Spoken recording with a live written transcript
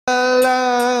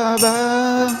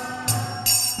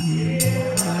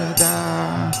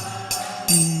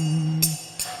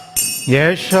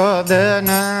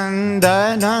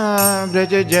Yashodanandana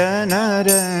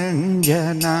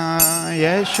Brajajanaranjana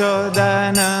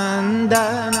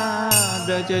Yashodanandana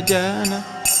Brajajana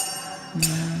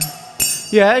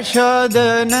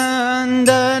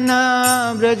Yashodanandana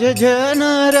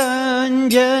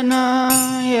Brajajanaranjana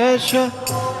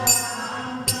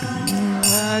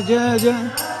Yashodanandana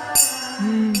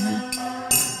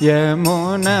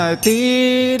Yamuna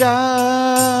Tira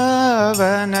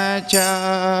Vanachari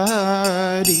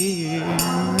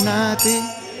Nati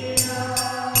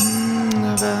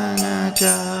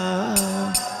Vanachari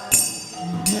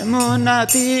Yamuna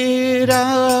Tira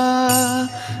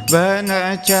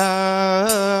Vanachari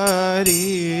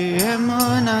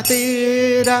Yamuna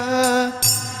Tira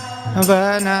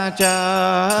Vanachari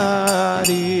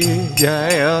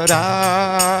Jaya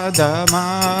Radha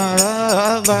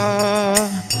Madhava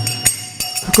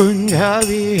Kunja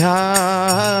Vihari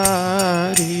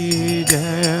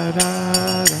Jaya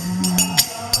Radha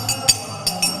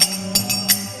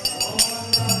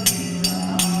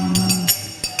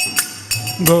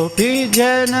Gopi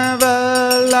Jana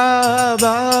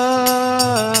Vallabha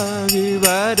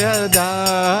Vivaradari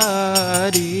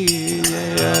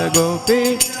Jaya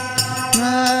Gopi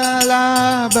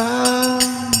Vallabha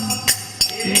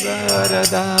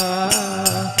Vivaradari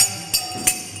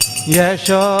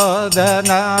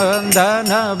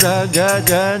Yashodanandana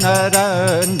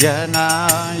Brajajanaranjana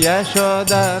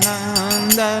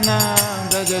Yashodanandana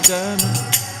Brajajana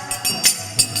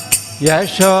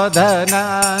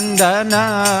Yashodanandana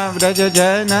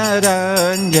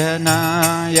Brajajanaranjana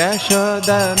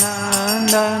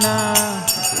Yashodanandana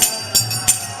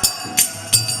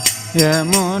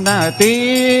Yamuna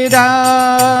Tira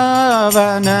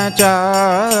Vanachari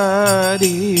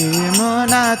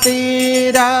Yamuna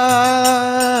Tira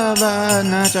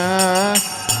Vanachari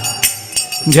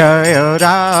Jaya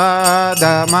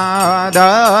Radha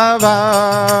Madhava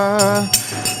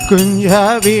Kunja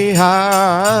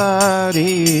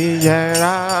Vihari Jaya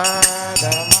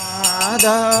Radha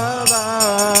Madhava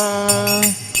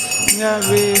Kunja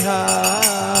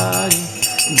Vihari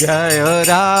Jaya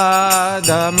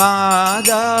Radha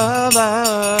Madhava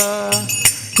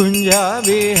Kunja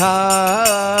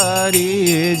Vihari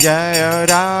Jaya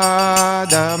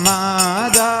Radha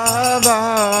Madhava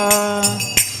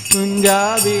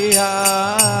Kunja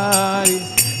Vihari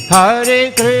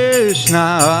Hare Krishna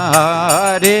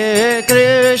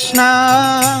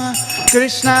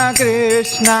Krishna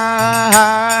Krishna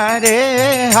Hare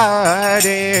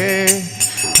Hare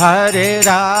Hare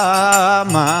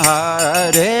Rama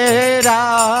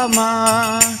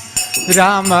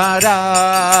Rama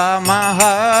Rama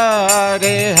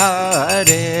Hare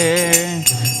Hare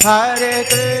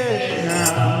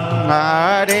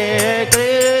Hare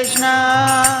Krishna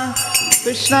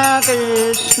Krishna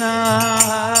Krishna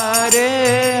Hare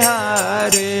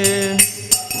Hare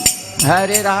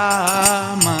Hare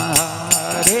Rama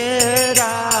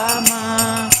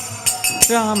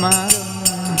Rama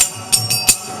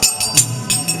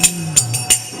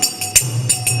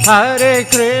Hare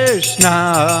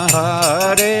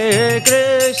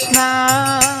Krishna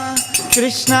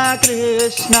Krishna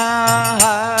Krishna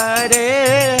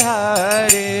Hare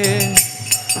Hare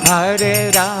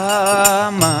Hare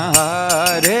Rama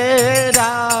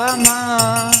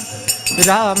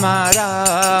Rama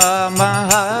Rama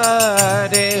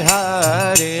Hare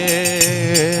Hare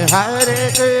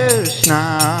Hare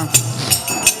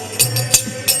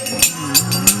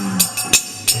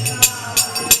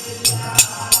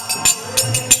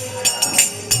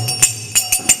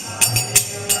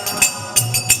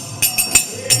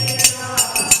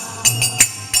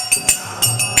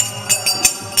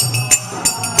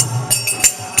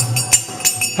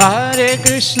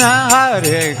Krishna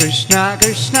Hare Krishna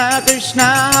Krishna Krishna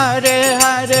Hare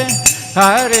Hare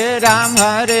Hare Ram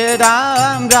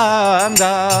Ram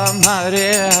Ram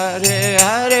Hare Hare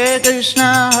Hare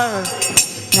Krishna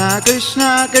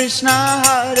Krishna Krishna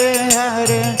Hare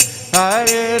Hare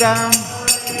Hare Ram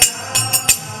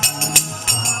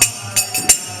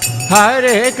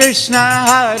Hare Krishna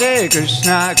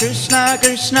Krishna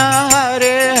Krishna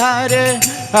Hare Hare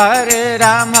Hare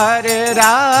Ram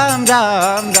Ram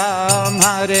Ram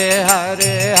Hare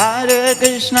Hare Hare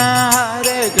Krishna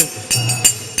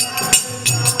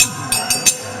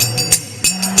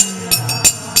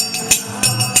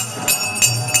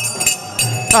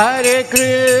Hare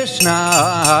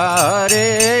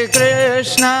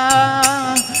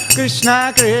Krishna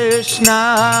Krishna Krishna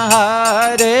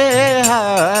Hare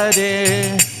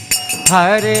Hare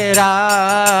Hare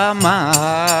Rama,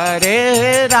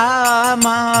 Hare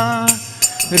Rama,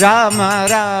 Rama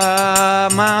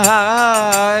Rama,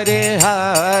 Hare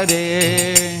Hare,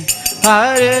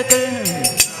 Hare Krishna.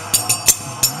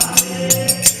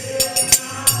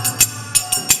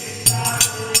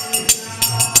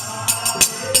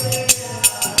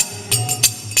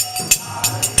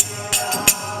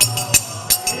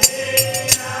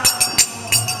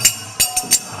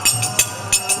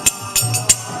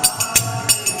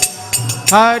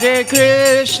 Hare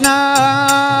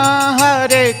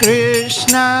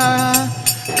Krishna,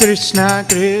 Krishna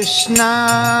Krishna,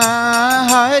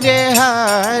 Hare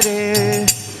Hare,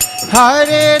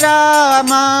 Hare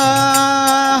Rama,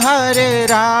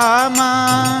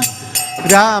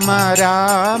 Rama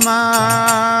Rama,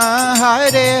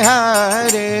 Hare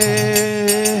Hare,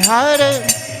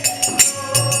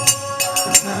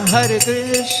 Hare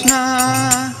Krishna,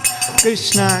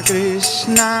 Krishna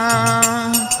Krishna.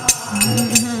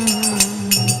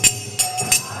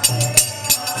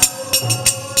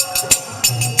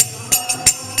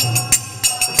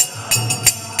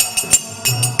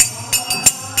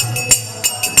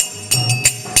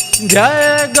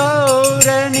 Jai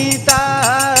Gauranitai,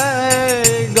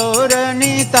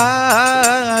 Gauranitai,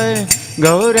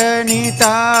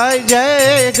 Gauranitai,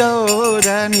 Jai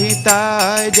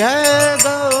Gauranitai, Jai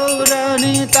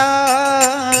Gauranitai,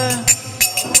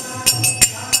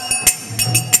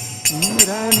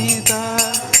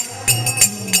 Gauranitai,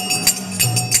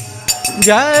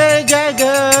 Jai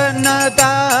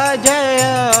Jagannatha,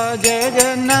 Jaya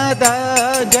Jagannatha,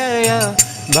 Jaya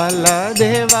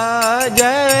Baladeva,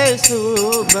 Jai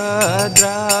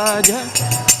Subhadra, Jai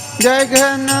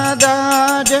Jagannatha,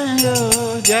 Jaya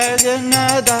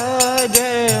Jagannatha,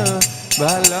 Jaya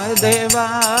Baladeva,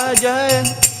 Jai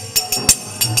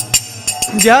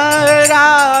Jai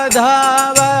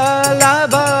Radha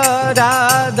Vallabha,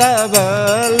 Radha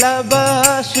Vallabha,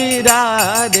 Shri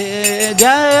Radhe,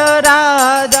 Jai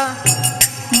Radha.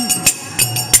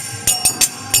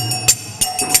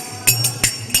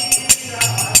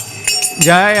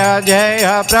 Jaya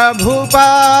Jaya Prabhupada,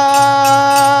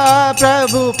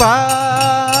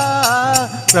 Prabhupada,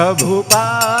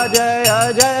 Prabhupada,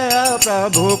 Jaya Jaya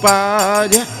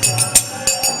Prabhupada.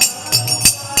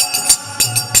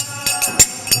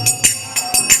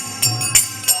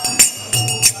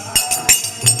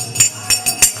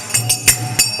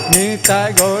 Nitai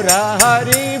Gaura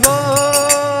Hari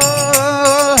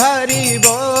Bol, Hari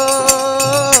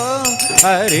Bol,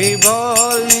 Hari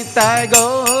Bol, Nitai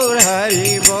Gaur,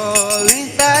 Hari Bol,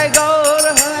 Nitai Gaur,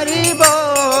 Hari Bol.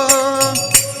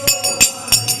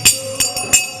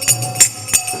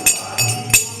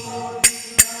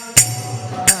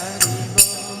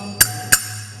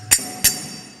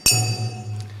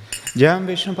 Jam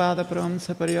Vishnupada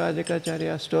Paramsa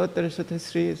Pariyajikacharya Stotra Sati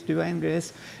Sri His Divine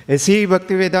Grace A.C.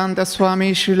 Bhaktivedanta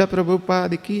Swami Srila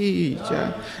Prabhupada Ki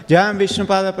Jai. Jam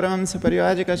Vishnupada Paramsa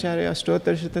Pariyajikacharya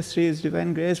Stotra Sati Sri His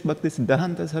Divine Grace Bhakti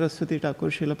Siddhanta Saraswati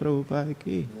Thakur Srila Prabhupada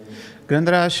Ki.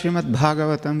 Granthara Srimad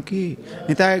Bhagavatam Ki.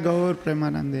 Nitai Gaur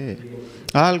Premanande.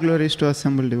 All glories to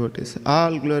assembled devotees.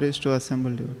 All glories to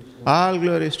assembled devotees. All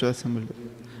glories to assembled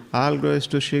devotees. All glories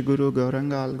to Sri Guru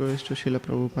Gauranga. All glories to Srila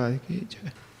Prabhupada Ki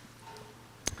Jai.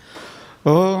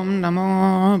 Om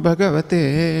Namo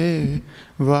Bhagavate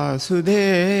Vasudevaya.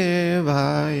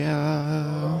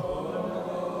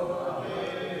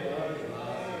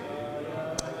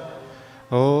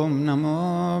 Om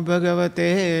Namo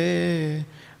Bhagavate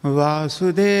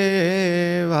Vasudevaya.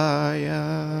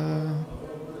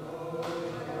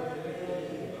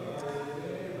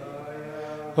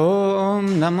 Om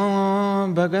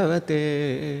Namo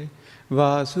Bhagavate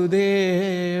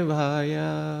Vasudevaya.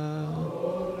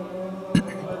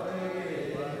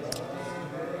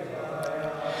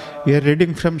 We are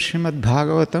reading from Srimad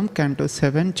Bhagavatam, Canto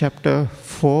 7, Chapter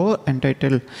 4,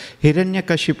 entitled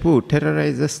Hiranyakashipu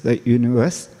Terrorizes the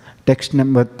Universe, text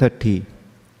number 30.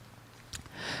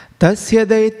 Tasya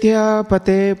daitya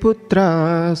pate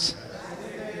putras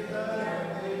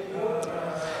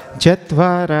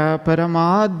chatvara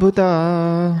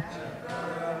paramadbhuta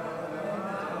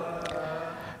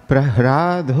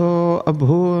prahradho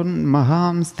abhun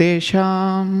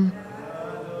mahamstesham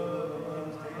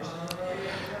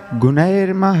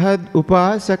Gunair mahad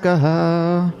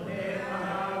upasakaha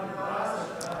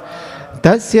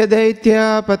tasya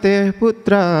daitya pate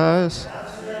putras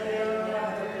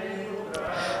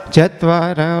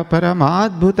chatvara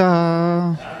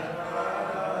paramadbhuta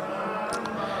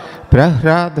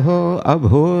prahradho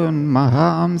abhun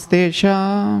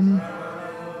mahamstesham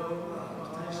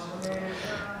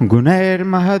Gunair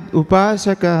mahad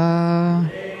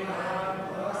upasakaha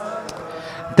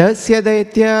Tasya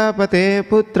Daityapate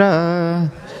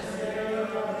Putra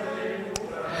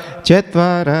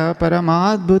Chatvara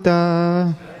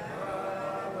Paramadbhuta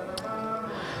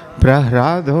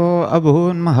Prahrado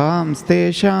Abhun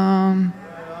Mahamstesham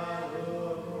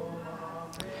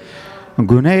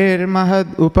Gunair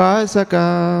Mahad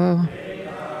Upasaka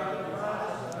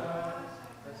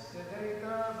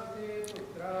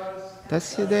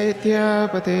Tasya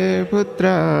Daityapate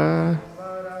Putra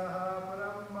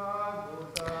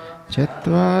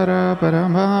Chatvara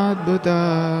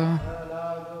Paramadbhuta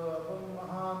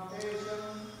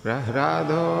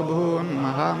Prahrado Bhun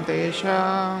Maham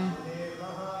Tesham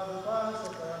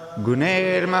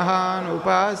Gunair Mahan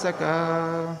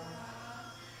Upasaka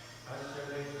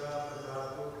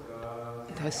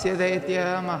Tasya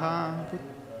Daitya Mahan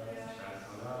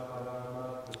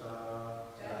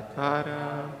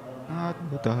Chatvara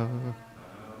Paramadbhuta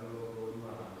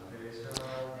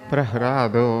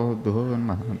Prahrado Bhun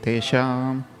Maham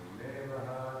Tesham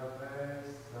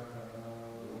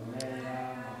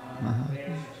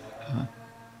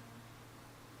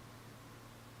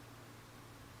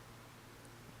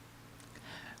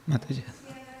Mataji.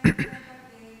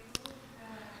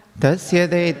 Tasya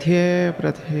Daitye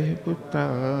Prathe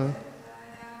Putra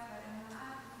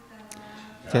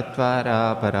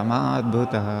Chatvara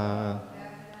Paramadbhuta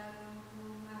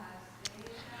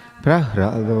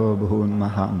Prahrado Bhun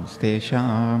Maham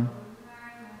Stesham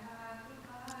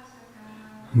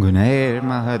Gunair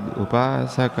Mahad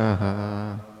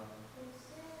Upasaka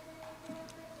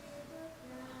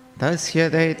Tasya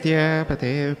Daitya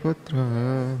Pate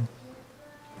Putra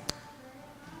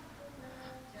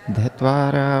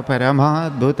Dhatvara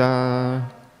Paramadbhuta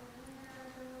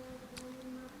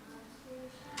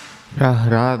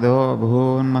Prahrado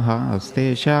Bhun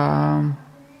Mahastesham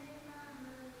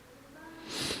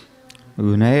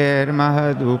Gunair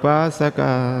Mahad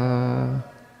Upasaka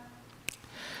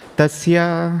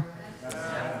Tasya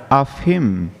of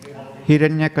him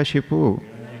Hiranyakashipu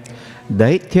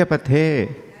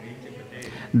Daityapathe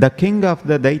the king of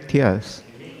the Daityas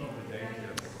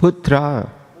Putra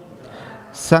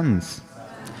sons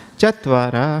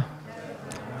Chatvara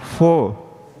 4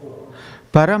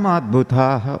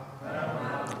 Paramadbhuta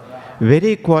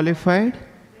very qualified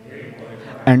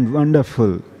and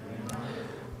wonderful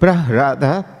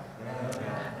Prahrada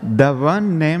the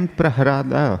one named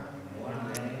Prahrada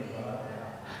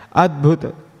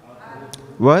Adbhuta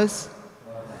was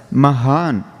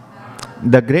Mahan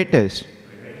the greatest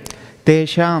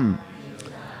Tesham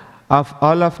of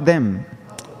all of them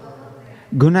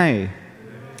Gunai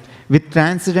with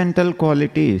transcendental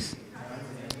qualities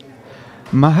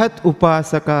Mahat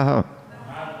Upasaka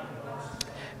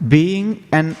being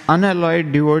an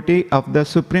unalloyed devotee of the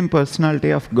Supreme Personality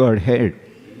of Godhead.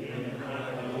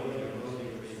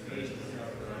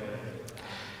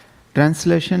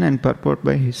 Translation and purport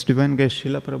by His Divine Grace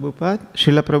Srila Prabhupada.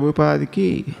 Srila Prabhupada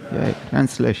ki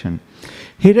translation.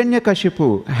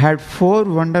 Hiranyakashipu had 4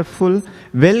 wonderful,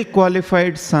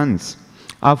 well-qualified sons,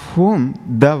 of whom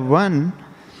the one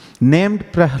named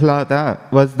Prahlada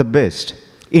was the best.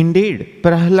 Indeed,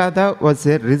 Prahlada was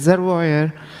a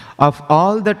reservoir of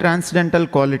all the transcendental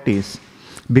qualities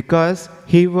because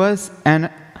he was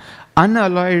an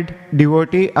unalloyed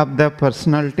devotee of the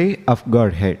personality of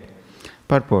Godhead.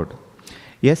 Purport.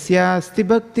 Yasya asti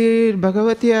bhaktir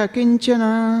bhagavatya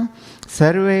kinchana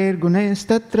sarvair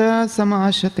gunestatra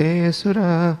samashate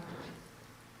sura.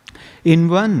 In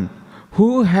one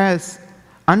who has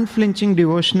unflinching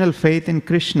devotional faith in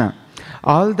Krishna,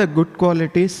 all the good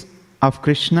qualities of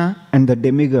Krishna and the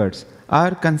demigods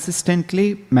are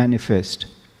consistently manifest.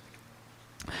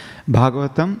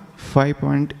 Bhagavatam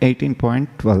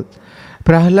 5.18.12.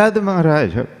 Prahlad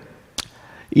Maharaj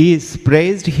is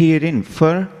praised herein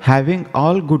for having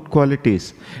all good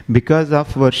qualities because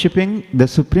of worshipping the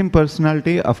Supreme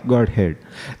Personality of Godhead.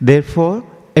 Therefore,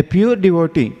 a pure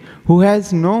devotee who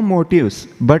has no motives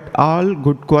but all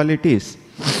good qualities,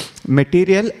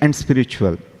 material and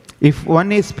spiritual. If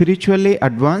one is spiritually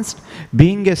advanced,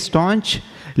 being a staunch,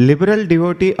 liberal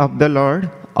devotee of the Lord,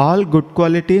 all good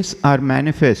qualities are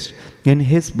manifest in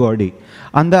his body.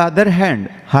 On the other hand,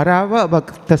 harava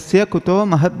bhaktasya kuto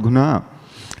mahad guna.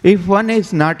 If one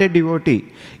is not a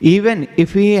devotee, even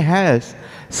if he has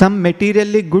some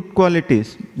materially good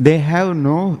qualities, they have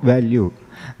no value.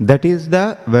 That is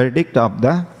the verdict of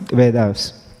the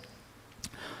Vedas.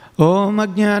 Om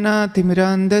Ajnana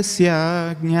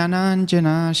Timirandasya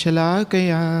Jnananjana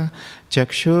Shalakaya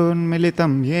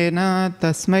चक्षुन्मिलितं येन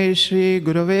तस्मै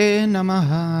श्रीगुरवे नमः।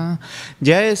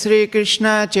 जय श्री कृष्ण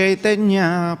चैतन्य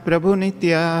प्रभु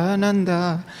नित्यानंद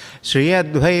श्री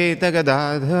अद्वैत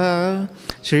गदाधर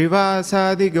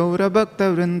श्रीवासादि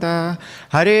गौरभक्तवृंद।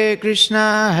 हरे कृष्णा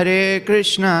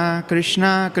कृष्णा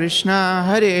कृष्णा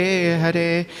हरे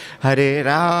हरे, हरे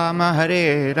राम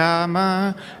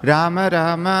राम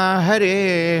राम हरे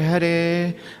हरे।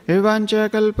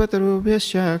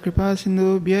 वाञ्छाकल्पतरुभ्यश्च कृपा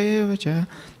सिन्धुभ्य एव च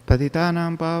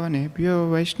पतितानां पावनेभ्यो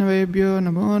वैष्णवेभ्यो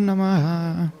नमो नमः।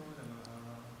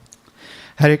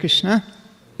 Hare Krishna.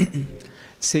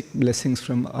 Seek blessings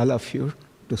from all of you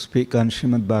to speak on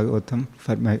Srimad Bhagavatam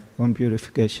for my own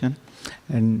purification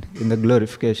and in the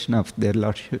glorification of their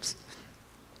lordships.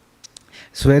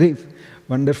 It's very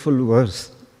wonderful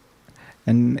verse,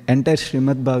 and entire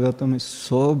Srimad Bhagavatam is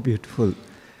so beautiful.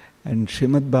 And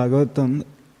Srimad Bhagavatam,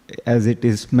 as it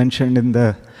is mentioned in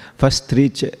the first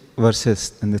three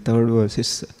verses and the third verse,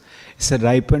 is a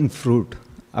ripened fruit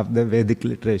of the Vedic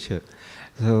literature.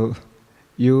 So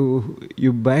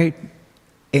you bite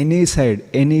any side,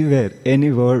 anywhere, any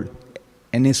word,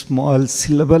 any small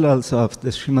syllable also of the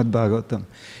Srimad Bhagavatam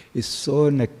is so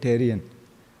nectarian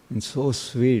and so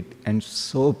sweet and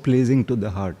so pleasing to the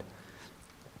heart.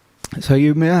 So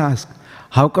you may ask,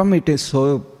 how come it is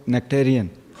so nectarian?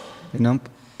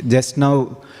 Just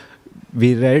now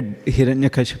we read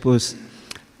Hiranyakashipu's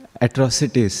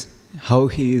atrocities, how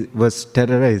he was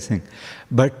terrorizing.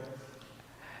 But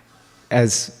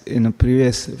as in a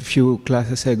previous few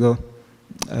classes ago,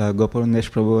 Gopalandesh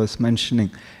Prabhu was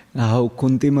mentioning how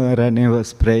Kunti Maharani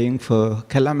was praying for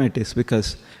calamities,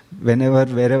 because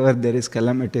wherever there is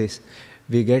calamities,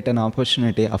 we get an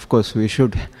opportunity. Of course, we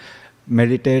should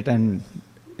meditate and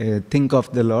think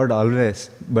of the Lord always,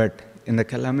 but in the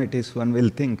calamities one will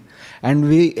think. And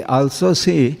we also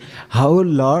see how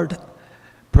Lord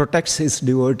protects His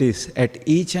devotees at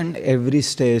each and every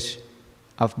stage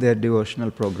of their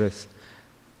devotional progress.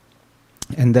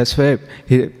 And that's why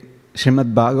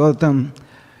Srimad Bhagavatam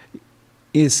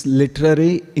is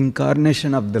literary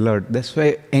incarnation of the Lord. That's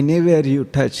why anywhere you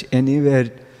touch, anywhere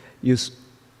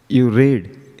you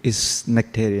read is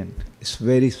nectarian. It's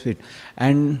very sweet.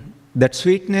 And that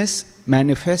sweetness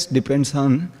manifests depends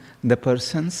on the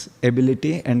person's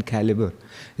ability and caliber.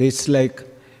 It's like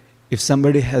if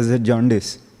somebody has a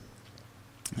jaundice.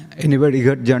 Anybody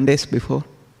got jaundice before?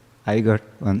 I got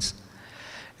once.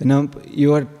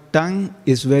 Your tongue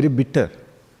is very bitter.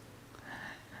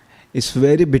 It's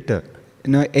very bitter.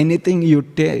 Anything you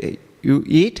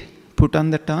eat, put on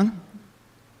the tongue,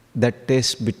 that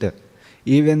tastes bitter.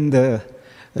 Even the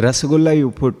rasgulla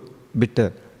you put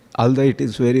bitter, although it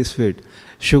is very sweet.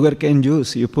 Sugarcane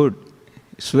juice you put,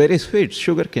 it's very sweet,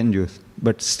 sugarcane juice.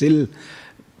 But still,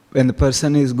 when the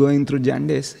person is going through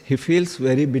jaundice, he feels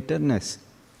very bitterness.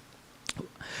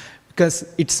 Because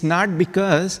it's not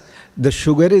because the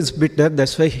sugar is bitter,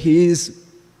 that's why he is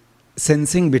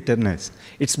sensing bitterness.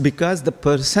 It's because the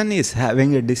person is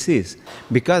having a disease.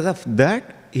 Because of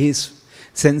that, he is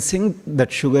sensing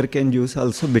that sugarcane juice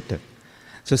also bitter.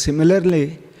 So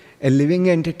similarly, a living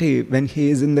entity, when he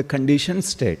is in the conditioned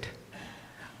state,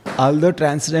 although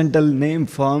transcendental name,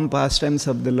 form, pastimes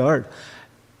of the Lord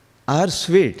are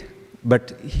sweet,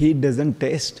 but he doesn't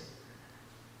taste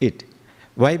it.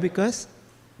 Why? Because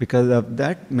of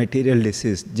that material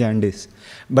disease, jaundice.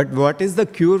 But what is the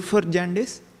cure for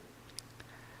jaundice?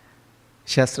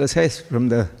 Shastra says, from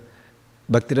the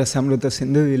Bhakti Rasamrita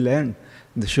Sindhu we learn,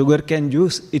 the sugarcane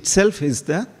juice itself is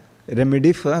the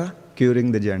remedy for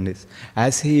curing the jaundice.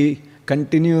 As he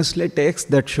continuously takes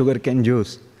that sugarcane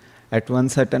juice, at one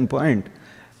certain point,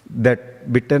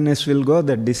 that bitterness will go,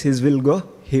 that disease will go,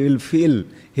 he will feel,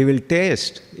 he will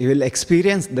taste, he will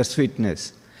experience the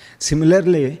sweetness.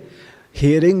 Similarly,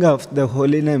 hearing of the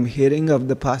holy name, hearing of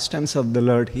the pastimes of the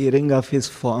Lord, hearing of His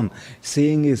form,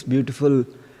 seeing His beautiful,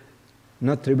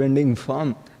 three-bending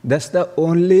form, that's the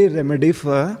only remedy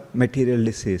for material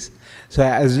disease. So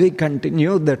as we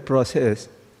continue that process,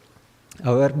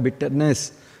 our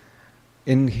bitterness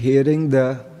in hearing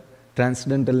the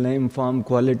transcendental name, form,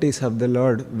 qualities of the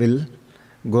Lord will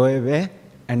go away,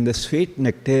 and the sweet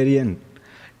nectarian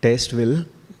taste will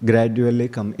gradually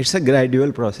come. It's a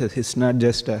gradual process. It's not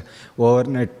just an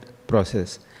overnight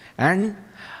process. And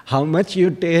how much you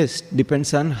taste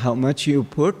depends on how much you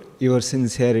put your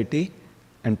sincerity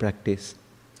and practice.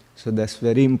 So that's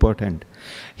very important.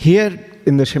 Here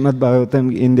in the Srimad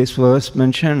Bhagavatam, in this verse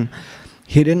mentioned,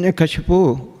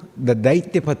 Hiranyakashipu, the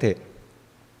Daityapate,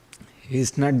 he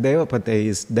is not Devapate, he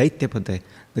is Daityapate,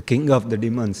 the king of the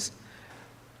demons.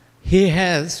 He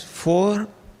has 4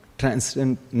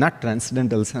 not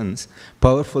transcendental sons,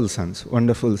 powerful sons,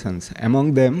 wonderful sons.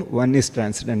 Among them, one is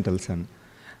transcendental son.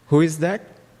 Who is that?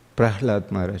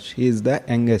 Prahlad Maharaj. He is the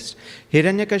youngest.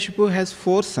 Hiranyakashipu has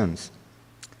 4 sons.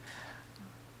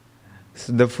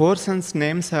 So the 4 sons'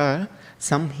 names are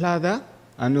Samhlada,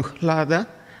 Anuhlada,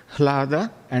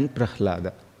 Hlada, and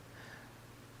Prahlada.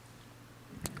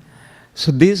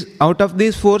 So out of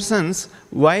these 4 sons,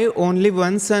 why only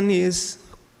one son is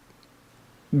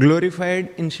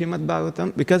glorified in Srimad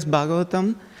Bhagavatam? Because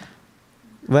Bhagavatam,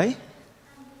 why?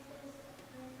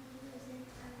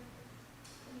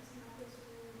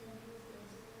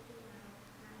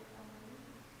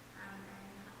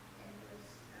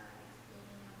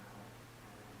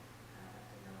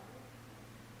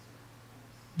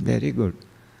 Very good.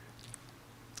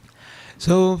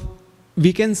 So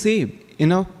we can see,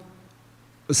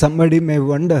 somebody may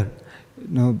wonder,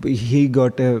 he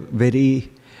got a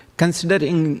very,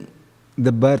 considering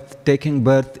the birth, taking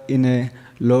birth in a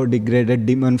low degraded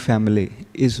demon family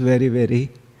is very,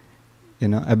 very,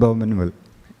 abominable,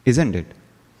 isn't it?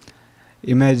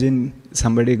 Imagine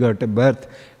somebody got a birth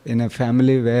in a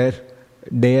family where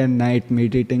day and night,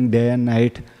 meat eating day and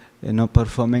night,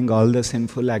 performing all the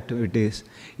sinful activities.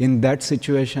 In that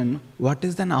situation, what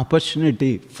is an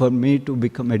opportunity for me to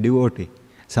become a devotee?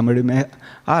 Somebody may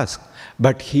ask.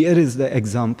 But here is the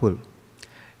example.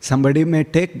 Somebody may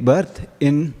take birth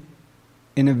in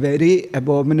a very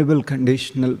abominable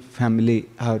conditional family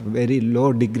or very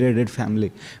low degraded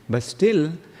family. But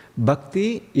still,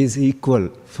 bhakti is equal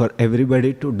for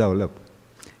everybody to develop.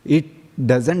 It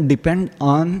doesn't depend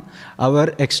on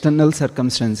our external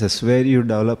circumstances, where you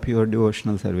develop your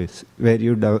devotional service, where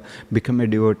you become a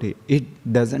devotee. It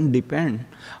doesn't depend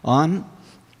on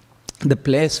the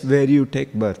place where you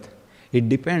take birth. It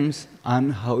depends on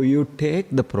how you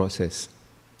take the process.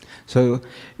 So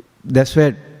that's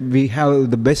where we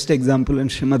have the best example in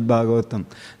Srimad Bhagavatam.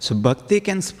 So bhakti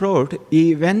can sprout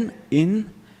even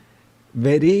in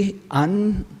very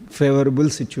unfavorable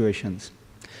situations.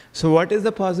 So what is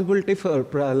the possibility for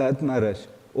Prahlad Maharaj?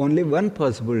 Only one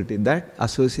possibility, that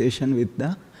association with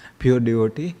the pure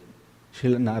devotee,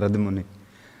 Srila Narada Muni.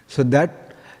 So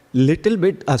that little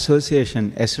bit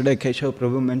association, yesterday Keshav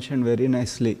Prabhu mentioned very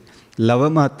nicely, lava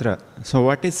matra. So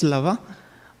what is lava?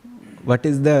 What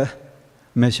is the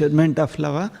measurement of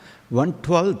lava?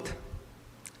 1/12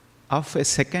 of a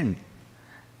second.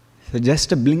 So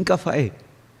just a blink of eye.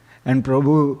 And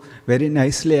Prabhu very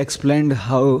nicely explained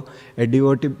how a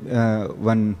devotee,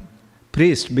 one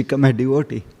priest become a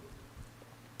devotee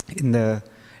in the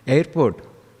airport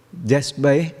just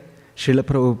by Srila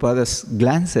Prabhupada's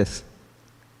glances.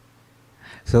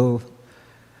 So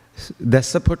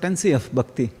that's the potency of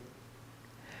bhakti.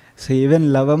 So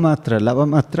even lava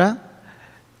matra,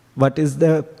 what is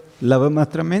the lava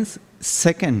matra means?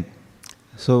 Second.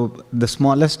 So the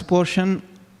smallest portion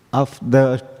of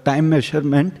the time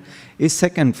measurement is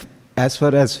second, as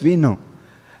far as we know.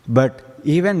 But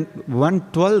even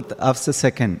 1/12 of the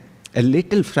second, a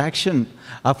little fraction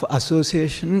of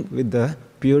association with the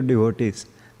pure devotees,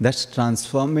 that's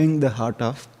transforming the heart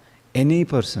of any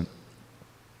person.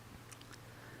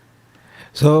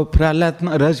 So Prahlad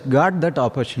Maharaj got that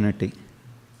opportunity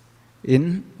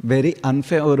in very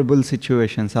unfavorable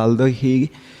situations, although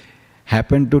he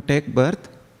happened to take birth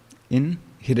in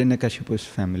Hiranyakashipu's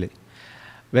family.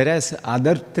 Whereas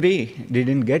other 3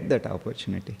 didn't get that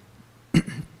opportunity.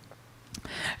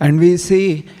 And we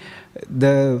see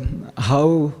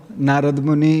how Narada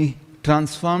Muni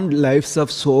transformed lives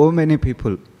of so many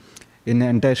people. In the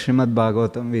entire Srimad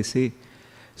Bhagavatam we see.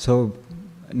 So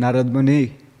Narada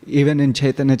Muni, even in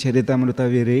Chaitanya Charitamrita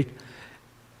we read,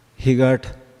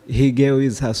 he gave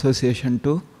his association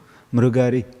to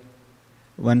Mrugari,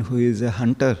 one who is a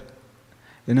hunter.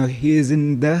 He is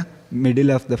in the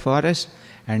middle of the forest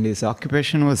and his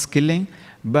occupation was killing,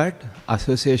 but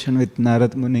association with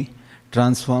Narad Muni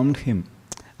transformed him.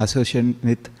 Association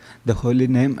with the holy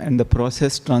name and the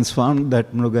process transformed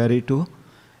that Mrugari to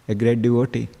a great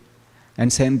devotee.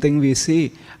 And same thing we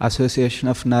see, association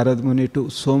of Narad Muni to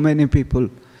so many people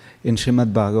in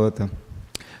Srimad Bhagavatam.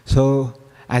 So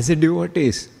as a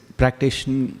devotees,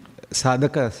 practitioners,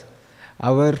 sadhakas,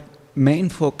 our main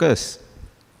focus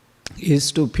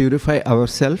is to purify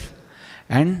ourselves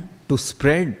and to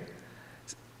spread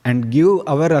and give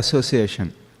our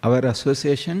association. Our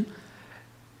association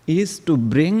is to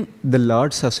bring the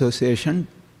Lord's association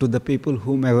to the people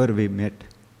whomever we met.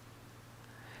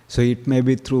 So it may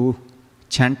be through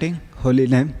chanting holy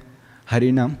name,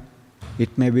 Harinam,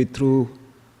 it may be through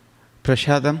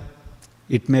prasadam,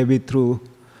 it may be through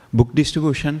book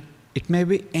distribution, it may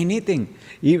be anything.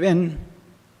 Even,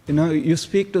 you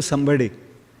speak to somebody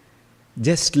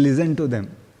Just listen to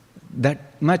them.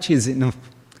 That much is enough.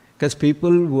 Because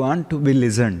people want to be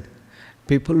listened.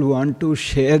 People want to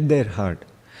share their heart.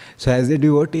 So as a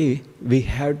devotee, we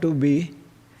have to be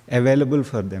available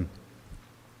for them.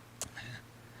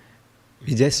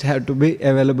 We just have to be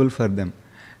available for them.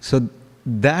 So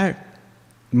that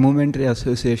momentary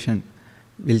association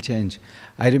will change.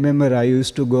 I remember I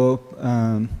used to go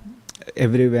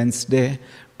every Wednesday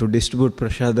to distribute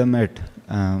prasadam at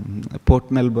Port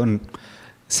Melbourne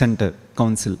Centre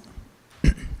Council.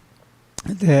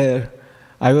 There,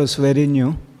 I was very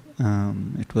new.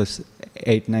 It was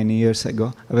 8-9 years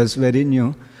ago. I was very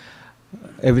new.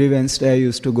 Every Wednesday I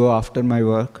used to go after my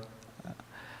work.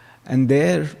 And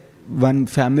there, one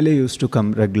family used to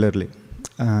come regularly.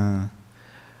 One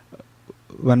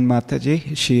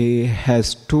Mataji, she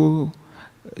has 2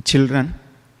 children,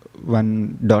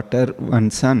 one daughter,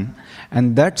 one son.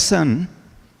 And that son,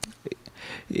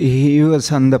 he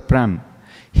was on the pram.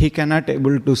 He cannot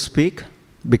able to speak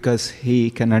because he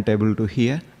cannot able to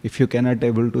hear. If you cannot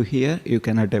able to hear, you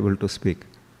cannot able to speak.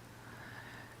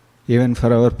 Even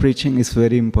for our preaching is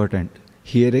very important.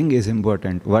 Hearing is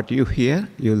important. What you hear,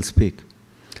 you will speak.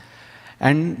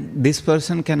 And this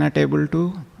person cannot able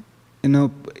to,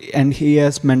 and he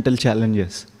has mental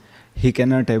challenges. He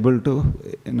cannot able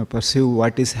to, perceive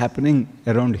what is happening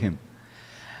around him.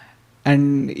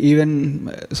 And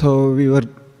even so,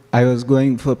 I was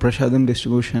going for prasadam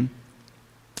distribution.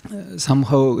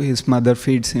 Somehow his mother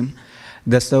feeds him.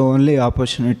 That's the only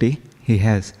opportunity he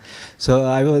has. So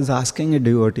I was asking a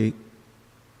devotee,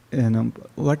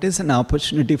 what is an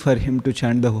opportunity for him to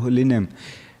chant the holy name?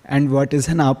 And what is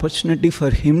an opportunity for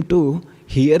him to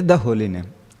hear the holy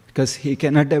name? Because he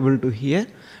cannot able to hear,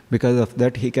 because of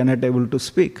that he cannot able to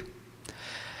speak.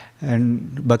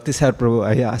 And Bhakti Sar Prabhu,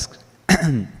 I asked,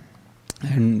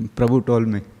 and Prabhu told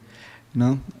me,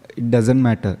 it doesn't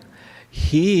matter.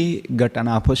 He got an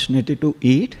opportunity to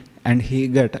eat and he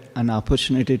got an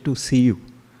opportunity to see you,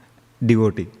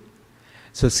 devotee.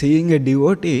 So seeing a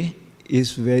devotee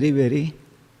is very, very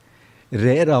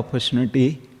rare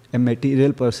opportunity a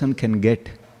material person can get,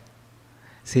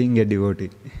 seeing a devotee.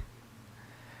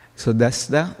 So that's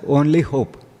the only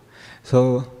hope.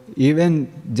 So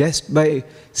even just by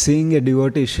seeing a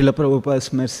devotee, Srila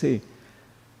Prabhupada's mercy,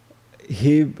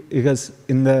 because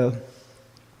in the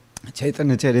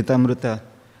Chaitanya Charitamrita,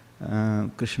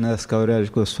 Krishnadas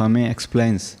Kaviraj Goswami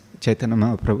explains, Chaitanya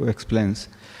Mahaprabhu explains,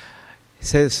 he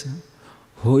says,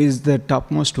 who is the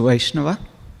topmost Vaishnava?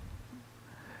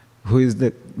 Who is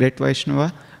the great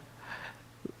Vaishnava?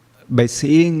 By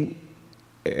seeing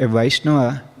a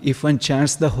Vaishnava, if one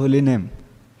chants the holy name,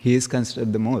 he is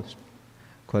considered the most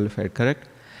qualified, correct?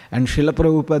 And Srila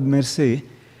Prabhupada mercy,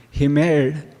 he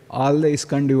made all the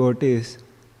ISKCON devotees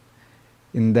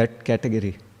in that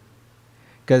category.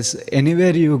 Because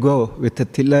anywhere you go with a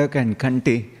tilak and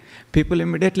kanti, people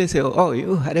immediately say, oh,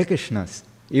 you Hare Krishnas.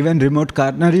 Even remote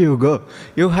corner you go,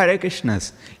 you Hare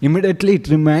Krishnas. Immediately it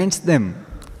reminds them,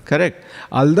 correct?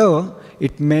 Although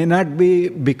it may not be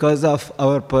because of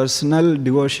our personal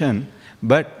devotion,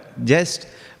 but just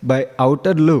by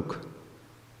outer look,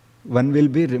 one will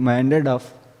be reminded of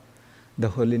the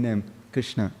holy name,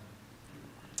 Krishna.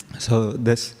 So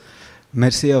this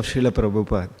mercy of Srila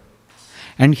Prabhupada.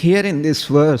 And here in this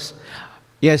verse,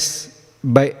 yes,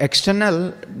 by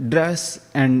external dress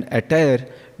and attire,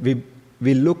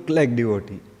 we look like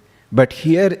devotee. But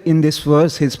here in this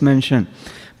verse it's mentioned,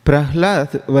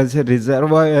 Prahlad was a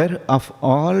reservoir of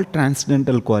all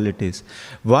transcendental qualities.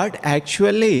 What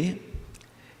actually,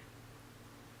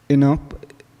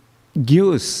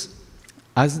 gives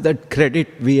us that credit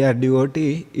we are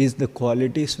devotee is the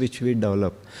qualities which we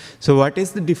develop. So what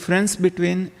is the difference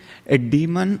between a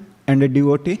demon and a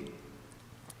devotee?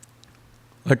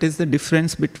 What is the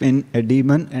difference between a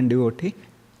demon and devotee?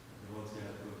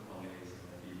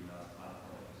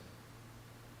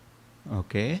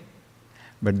 Okay.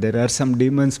 But there are some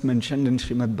demons mentioned in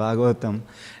Srimad Bhagavatam.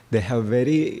 They have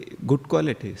very good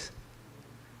qualities.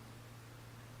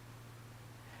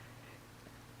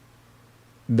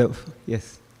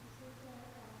 Yes.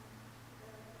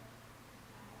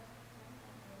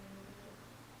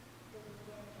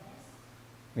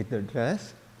 With the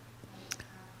dress?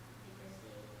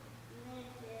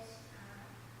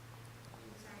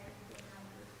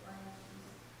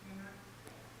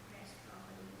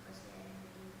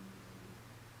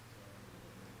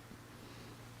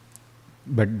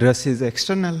 But dress is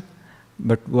external.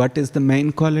 But what is the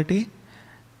main quality?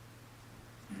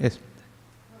 Yes.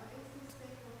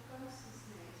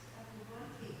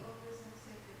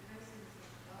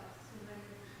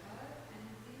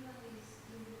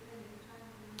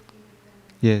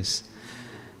 Yes.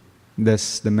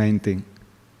 That's the main thing.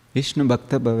 Vishnu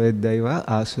Bhakta Bhavedaiva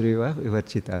Asuriva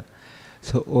Vivarchita.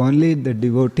 So only the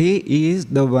devotee is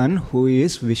the one who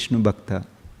is Vishnu Bhakta.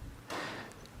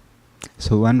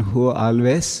 So one who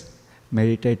always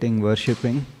meditating,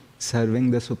 worshipping, serving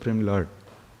the Supreme Lord.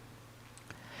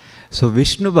 So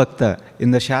Vishnu Bhakta,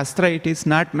 in the Shastra it is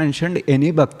not mentioned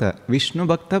any Bhakta. Vishnu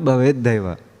Bhakta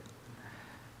Bhavedaiva.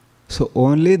 So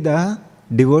only the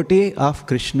devotee of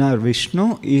Krishna or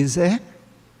Vishnu is a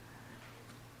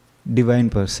divine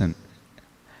person.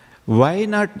 Why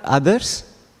not others?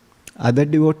 Other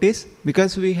devotees?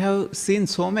 Because we have seen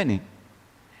so many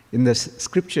in the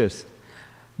scriptures.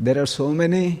 There are so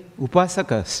many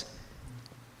upasakas.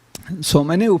 So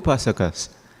many upasakas.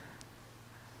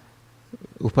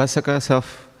 Upasakas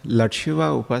of Lord Shiva,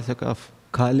 upasaka of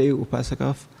Kali, upasaka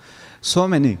of so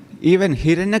many. Even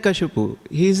Hiranyakashipu,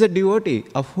 he is a devotee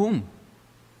of whom?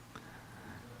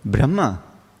 Brahma.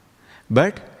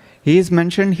 But he is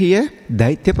mentioned here,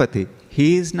 Daityapati.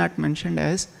 He is not mentioned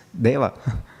as Deva.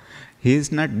 He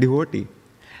is not devotee.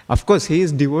 Of course, he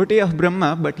is devotee of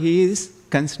Brahma, but he is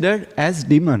considered as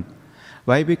demon.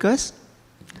 Why? Because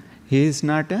he is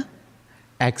not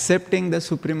accepting the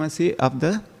supremacy of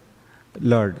the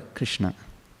Lord Krishna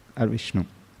or Vishnu.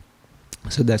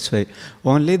 So that's why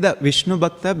only the Vishnu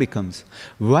Bhakta becomes.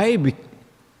 Why we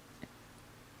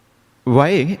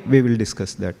will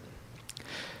discuss that.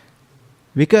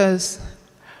 Because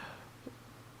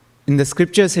in the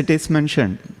scriptures it is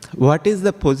mentioned, what is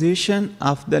the position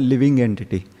of the living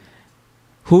entity?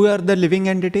 Who are the living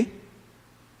entity?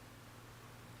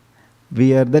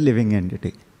 We are the living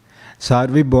entity. So are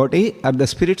we body or the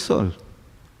spirit soul?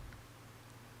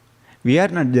 We are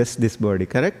not just this body,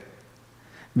 correct?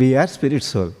 We are spirit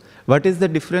soul. What is the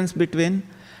difference between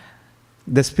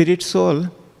the spirit soul,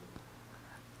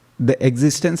 the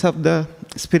existence of the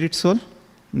spirit soul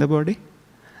in the body?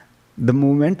 The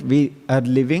moment we are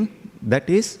living, that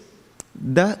is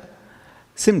the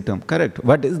symptom, correct?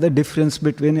 What is the difference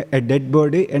between a dead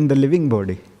body and the living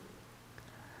body?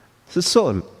 So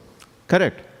soul,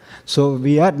 correct? So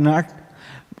we are not,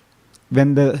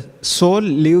 when the soul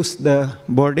leaves the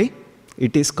body,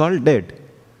 it is called dead.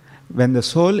 When the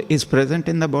soul is present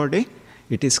in the body,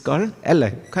 it is called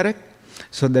alive, correct?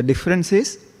 So the difference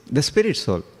is the spirit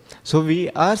soul. So we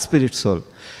are spirit soul.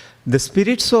 The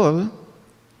spirit soul,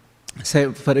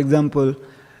 say for example,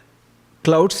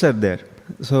 clouds are there.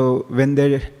 So when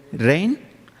they rain,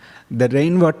 the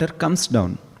rainwater comes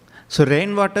down. So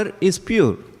rainwater is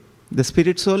pure. The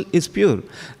spirit soul is pure.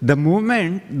 The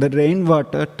moment the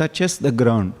rainwater touches the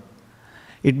ground,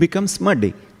 it becomes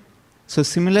muddy. So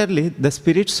similarly, the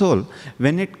spirit soul,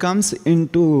 when it comes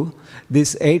into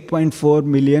these 8.4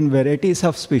 million varieties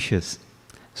of species,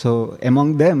 so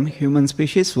among them, human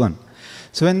species one.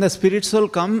 So when the spirit soul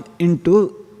comes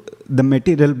into the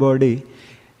material body,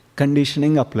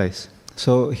 conditioning applies.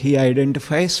 So he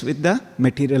identifies with the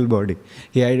material body.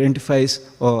 He identifies,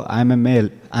 oh, I am a male,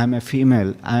 I am a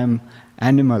female, I am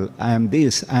animal, I am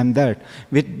this, I am that,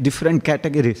 with different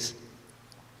categories.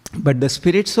 But the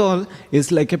spirit soul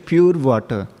is like a pure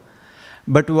water.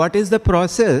 But what is the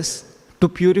process to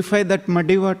purify that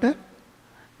muddy water?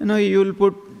 You will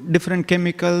put different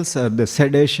chemicals or the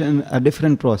sedation, a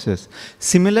different process.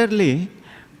 Similarly,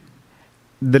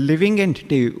 the living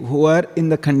entity who are in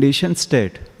the conditioned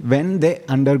state, when they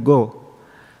undergo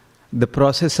the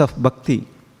process of bhakti,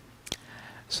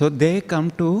 so they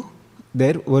come to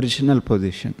their original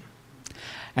position.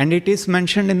 And it is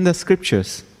mentioned in the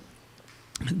scriptures.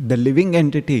 The living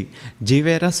entity,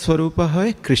 Jivera Swarupa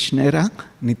Hoy, Krishnera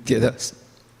Nityadas,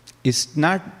 is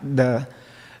not the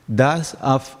das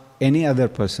of any other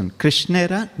person.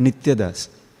 Krishnera Nityadas.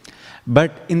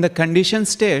 But in the conditioned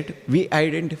state, we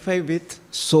identify with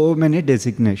so many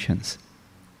designations.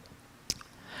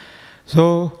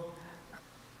 So,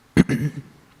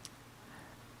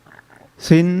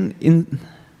 in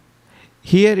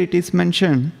here it is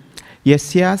mentioned,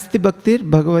 Yasyasti Bhaktir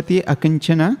Bhagavati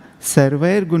Akinchana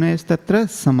Sarvair Gunays Tatra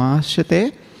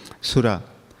Samashate Sura.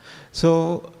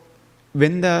 So,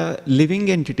 when the living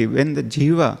entity, when the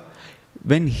jiva,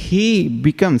 when he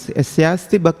becomes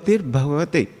Yasyasti Bhaktir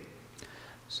Bhagavati,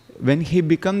 when he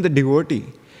becomes the devotee,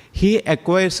 he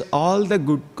acquires all the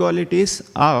good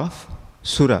qualities of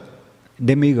Sura,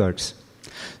 demigods.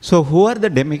 So, who are the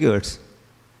demigods?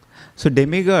 So,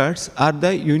 demigods are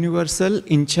the universal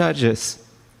in charges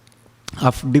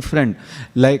of different,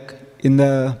 like in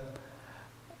the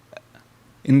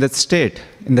state,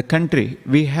 in the country,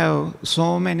 we have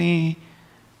so many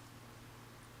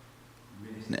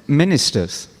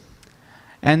ministers.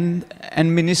 And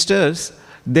ministers,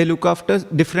 they look after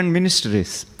different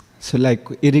ministries. So like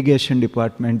irrigation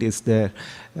department is there,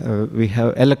 we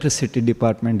have electricity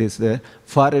department is there,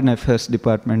 foreign affairs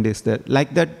department is there.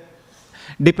 Like that,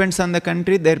 depends on the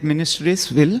country, their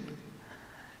ministries will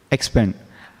expand.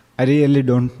 I really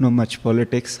don't know much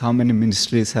politics, how many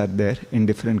ministries are there in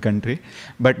different country,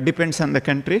 but depends on the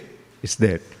country, it's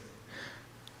there.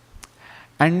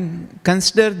 And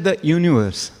consider the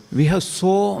universe. We have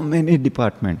so many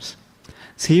departments.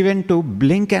 So even to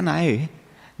blink an eye,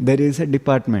 there is a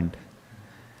department.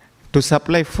 To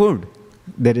supply food,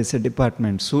 there is a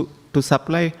department. So to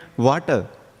supply water,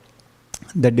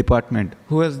 the department.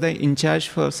 Who was the in charge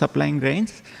for supplying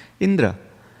rains? Indra.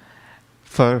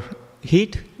 For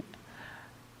heat,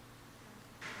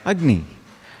 Agni.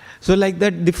 So like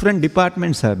that, different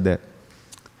departments are there.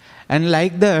 And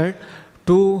like that,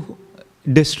 to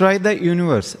destroy the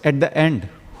universe at the end,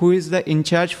 who is the in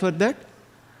charge for that?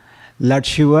 Lord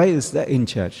Shiva is the in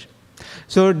charge.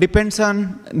 So it depends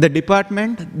on the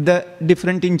department, the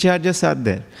different in charges are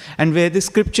there. And where the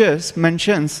scriptures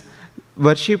mentions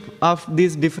worship of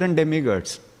these different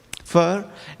demigods for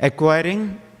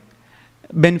acquiring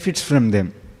benefits from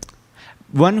them.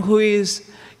 One who is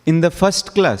in the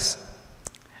first class,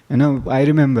 I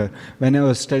remember when I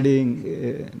was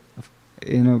studying,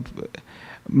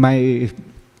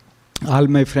 all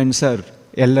my friends are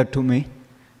elder to me,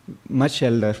 much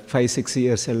elder, 5-6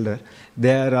 years elder.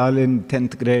 They are all in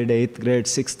 10th grade, 8th grade,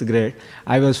 6th grade.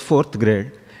 I was 4th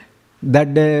grade.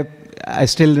 That day, I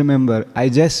still remember, I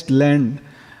just learned,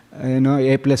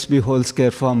 A plus B whole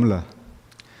square formula.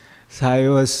 So I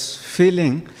was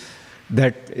feeling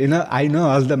that, I know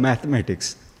all the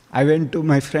mathematics. I went to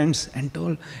my friends and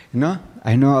told,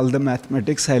 I know all the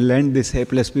mathematics, I learned this A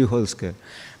plus B whole square.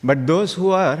 But those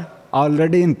who are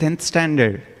already in 10th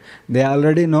standard, they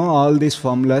already know all these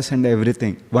formulas and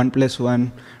everything. 1 plus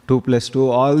 1, 2 plus 2,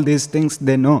 all these things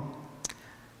they know.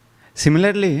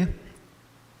 Similarly,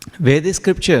 Vedic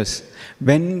scriptures,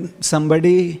 when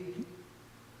somebody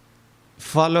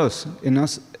follows,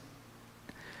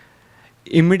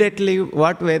 immediately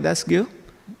what Vedas give?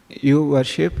 You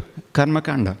worship Karma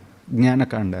Kanda, Jnana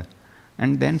Kanda,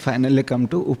 and then finally come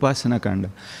to Upasana Kanda.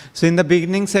 So in the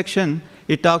beginning section,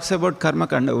 it talks about Karma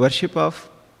Kanda, worship of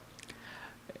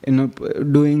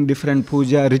doing different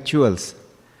puja rituals.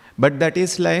 But that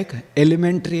is like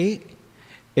elementary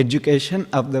education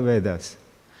of the Vedas.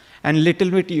 And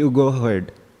little bit you go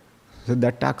ahead. So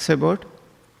that talks about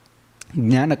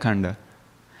Jnana Kanda.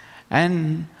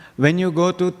 And when you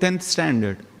go to 10th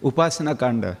standard, Upasana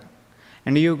Kanda,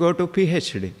 and you go to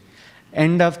PhD,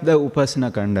 end of the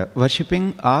Upasana Kanda,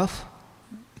 worshipping of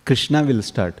Krishna will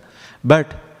start.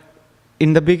 But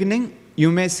in the beginning,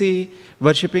 you may see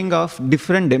worshipping of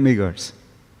different demigods.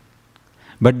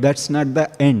 But that's not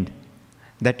the end.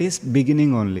 That is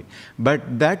beginning only.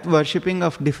 But that worshipping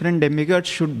of different demigods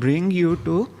should bring you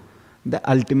to the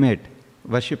ultimate,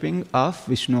 worshipping of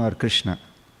Vishnu or Krishna.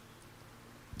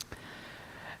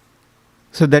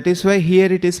 So that is why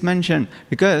here it is mentioned,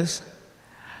 because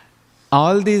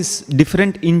all these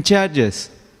different in charges,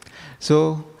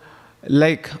 so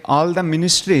like all the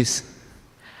ministries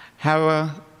have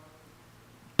a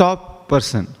top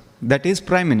person, that is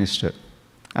Prime Minister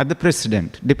or the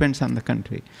President, depends on the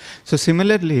country. So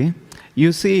similarly,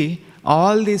 you see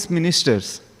all these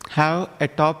ministers have a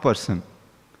top person.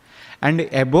 And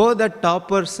above the top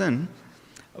person,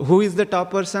 who is the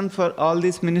top person for all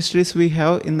these ministries we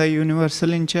have in the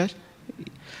universal in charge?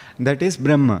 That is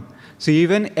Brahma. So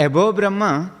even above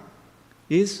Brahma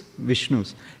is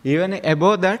Vishnu's. Even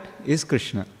above that is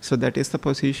Krishna. So that is the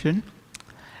position,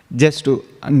 just to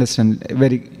understand, a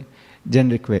very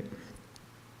generic way.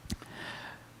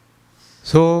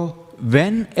 So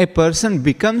when a person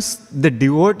becomes the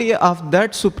devotee of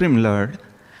that Supreme Lord,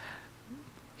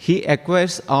 he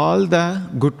acquires all the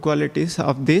good qualities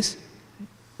of these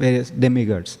various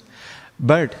demigods.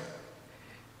 But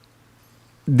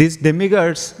these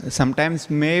demigods sometimes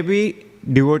may be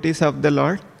devotees of the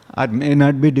Lord or may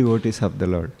not be devotees of the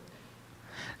Lord.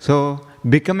 So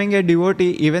becoming a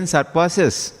devotee even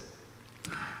surpasses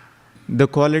the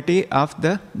quality of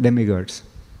the demigods,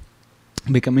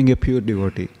 becoming a pure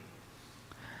devotee.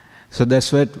 So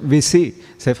that's what we see.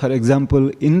 Say for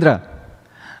example, Indra,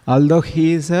 although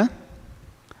he is a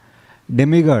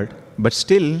demigod, but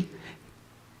still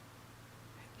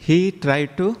he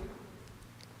tried to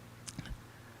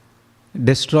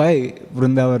destroy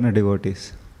Vrindavana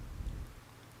devotees.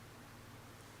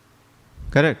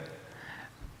 Correct?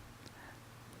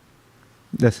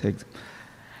 That's it.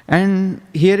 And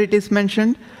here it is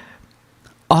mentioned,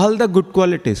 all the good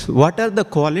qualities. What are the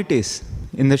qualities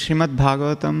in the Srimad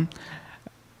Bhagavatam,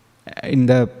 in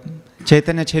the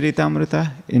Chaitanya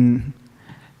Charitamrita, in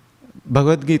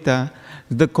Bhagavad Gita,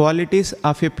 the qualities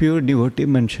of a pure devotee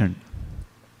mentioned.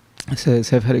 Say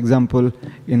for example,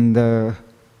 in the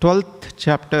 12th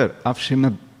chapter of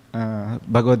Srimad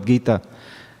Bhagavad Gita,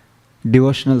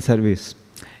 devotional service,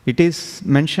 it is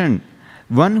mentioned,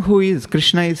 one who is,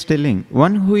 Krishna is telling,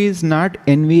 one who is not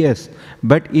envious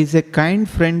but is a kind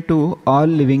friend to all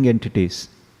living entities,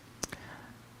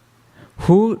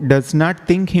 who does not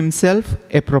think himself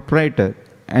a proprietor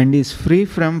and is free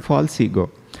from false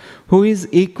ego, who is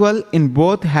equal in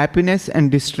both happiness and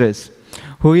distress,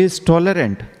 who is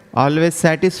tolerant, always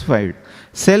satisfied,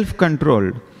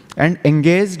 self-controlled, and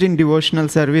engaged in devotional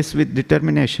service with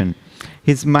determination,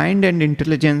 his mind and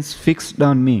intelligence fixed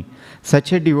on me.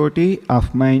 Such a devotee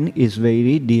of mine is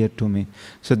very dear to me.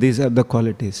 So these are the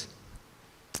qualities.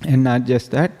 And not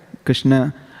just that,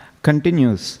 Krishna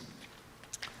continues.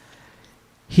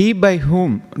 He by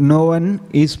whom no one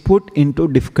is put into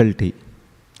difficulty.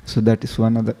 So that is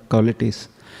one of the qualities.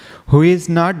 Who is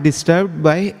not disturbed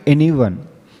by anyone.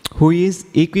 Who is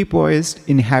equipoised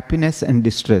in happiness and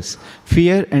distress,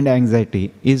 fear and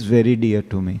anxiety, is very dear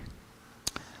to me.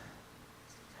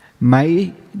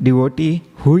 My devotee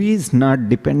who is not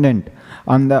dependent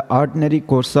on the ordinary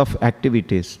course of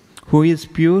activities, who is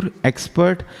pure,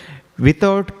 expert,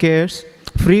 without cares,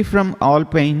 free from all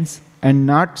pains, and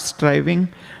not striving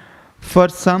for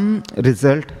some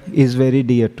result, is very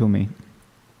dear to me.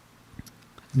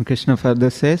 And Krishna further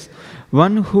says,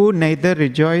 one who neither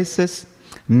rejoices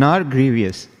nor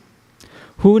grieves,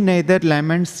 who neither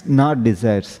laments nor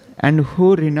desires, and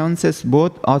who renounces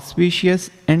both auspicious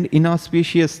and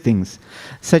inauspicious things.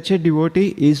 Such a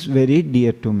devotee is very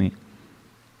dear to me.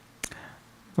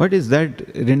 What is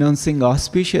that? Renouncing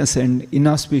auspicious and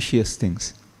inauspicious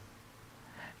things.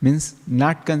 Means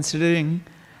not considering,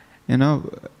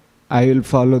 I will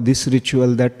follow this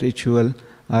ritual, that ritual,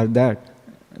 or that.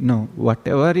 No,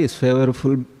 whatever is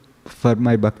favorable for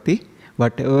my bhakti,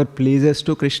 whatever pleases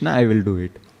to Krishna, I will do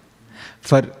it.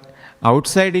 For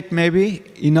outside it may be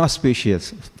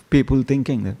inauspicious, people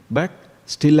thinking that, but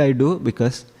still I do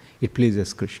because it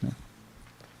pleases Krishna.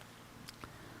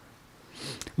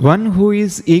 One who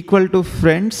is equal to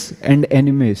friends and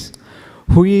enemies,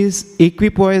 who is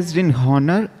equipoised in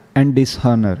honor and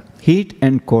dishonor, heat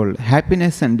and cold,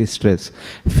 happiness and distress,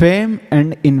 fame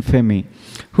and infamy,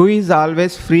 who is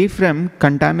always free from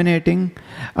contaminating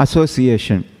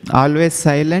association, always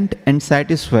silent and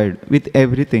satisfied with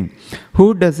everything,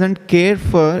 who doesn't care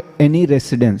for any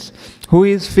residence, who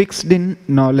is fixed in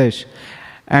knowledge,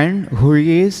 and who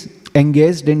is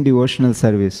engaged in devotional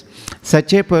service.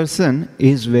 Such a person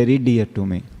is very dear to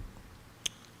me.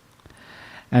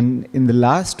 And in the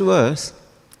last verse,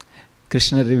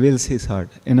 Krishna reveals his heart.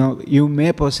 You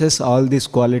may possess all these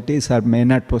qualities or may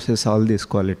not possess all these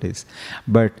qualities.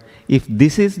 But if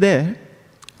this is there,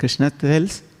 Krishna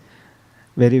tells,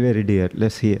 very, very dear.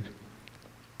 Let's hear.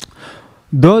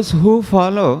 Those who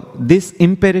follow this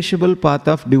imperishable path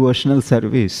of devotional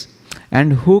service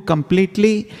and who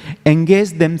completely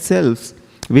engage themselves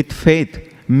with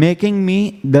faith, making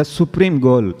me the supreme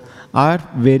goal, are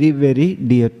very, very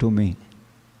dear to me.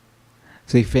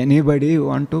 So if anybody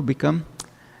want to become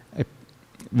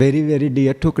very, very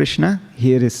dear to Krishna,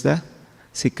 here is the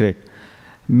secret.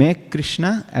 Make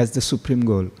Krishna as the supreme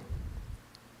goal.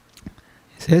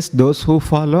 He says, those who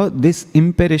follow this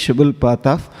imperishable path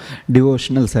of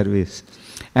devotional service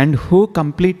and who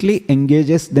completely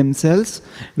engages themselves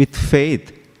with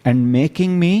faith and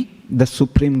making me the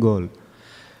supreme goal.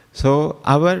 So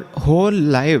our whole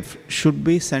life should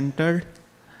be centered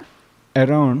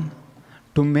around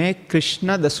to make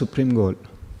Krishna the supreme goal.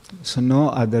 So no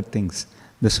other things,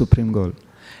 the supreme goal.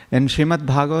 And Srimad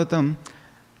Bhagavatam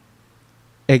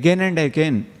again and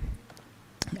again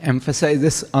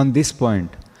emphasizes on this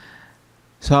point.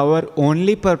 So our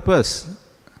only purpose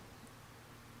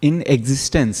in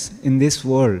existence in this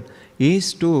world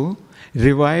is to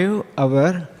revive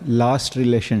our lost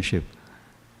relationship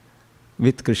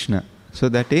with Krishna. So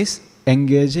that is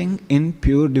engaging in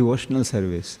pure devotional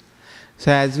service.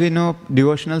 So as we know,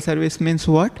 devotional service means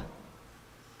what?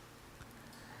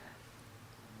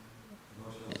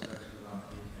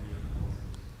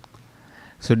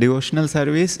 So devotional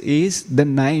service is the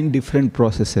 9 different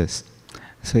processes.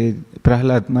 So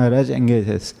Prahlad Maharaj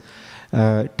engages,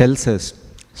 tells us.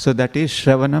 So that is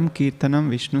Shravanam,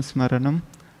 Kirtanam, Vishnu Smaranam,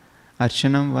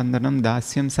 Archanam, Vandanam,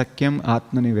 Dasyam, Sakyam,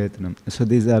 Atmanivedanam. So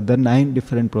these are the 9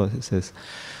 different processes.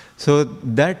 So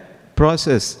that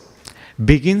process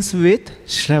begins with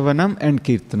Shravanam and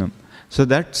Kirtanam. So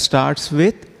that starts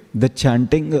with the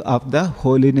chanting of the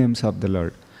holy names of the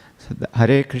Lord. So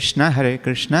Hare Krishna,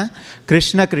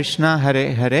 Krishna Krishna,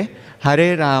 Hare Hare,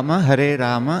 Hare Rama,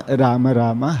 Rama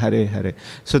Rama, Hare Hare.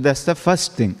 So that's the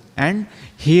first thing. And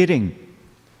hearing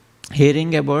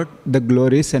about the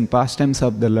glories and pastimes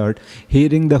of the Lord,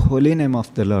 hearing the holy name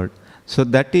of the Lord. So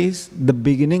that is the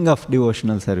beginning of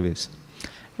devotional service.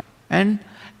 And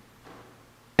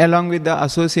along with the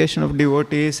association of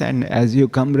devotees, and as you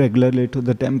come regularly to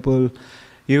the temple,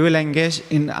 you will engage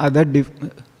in other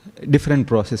different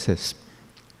processes.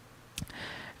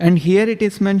 And here it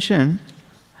is mentioned,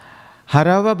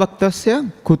 Harava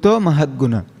Bhaktasya Kuto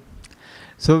Mahadguna.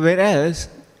 So whereas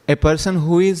a person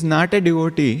who is not a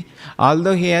devotee,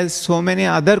 although he has so many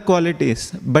other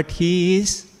qualities, but he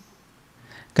is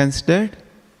considered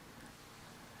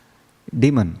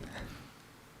demon.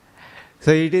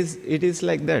 So it is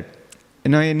like that.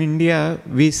 In India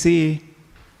we see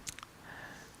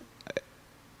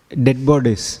dead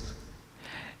bodies.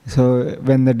 So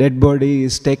when the dead body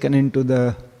is taken into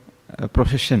the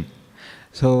procession,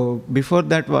 so before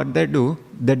that what they do,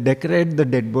 they decorate the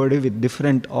dead body with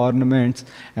different ornaments,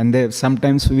 and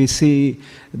sometimes we see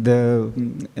the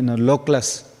low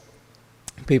class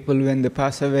people, when they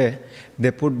pass away,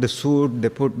 they put the suit, they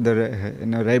put the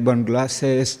Ray-Ban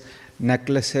glasses,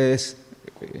 necklaces,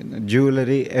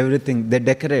 jewelry, everything. They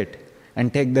decorate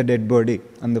and take the dead body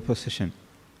on the procession.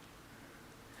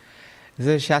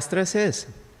 The Shastra says,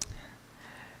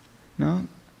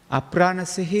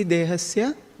 Apranasya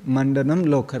dehasya mandanam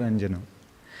lokaranjanam.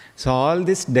 So all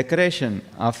this decoration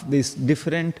of these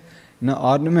different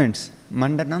ornaments,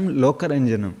 mandanam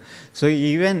lokaranjanam. So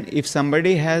even if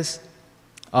somebody has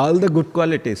all the good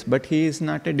qualities, but he is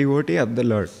not a devotee of the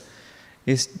Lord,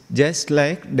 it's just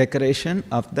like decoration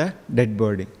of the dead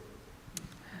body.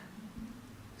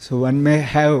 So one may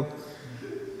have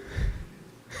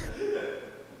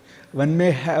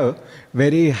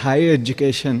very high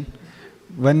education,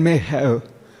 one may have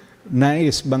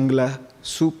nice bangla,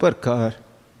 super car,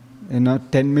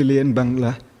 10 million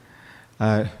bangla,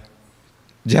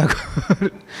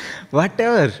 Jaguar,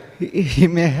 whatever he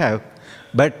may have,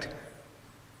 but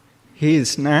he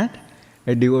is not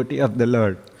a devotee of the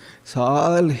Lord. So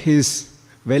all his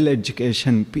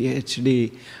well-education,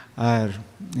 PhD, or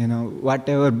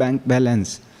whatever bank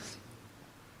balance,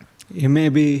 he may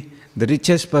be the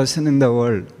richest person in the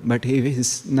world, but he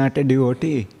is not a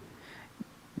devotee.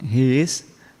 He is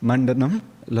mandanam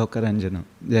lokaranjanam,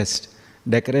 just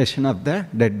decoration of the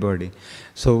dead body.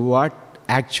 So what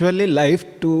actually life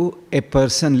to a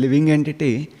person, living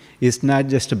entity, is not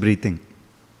just breathing.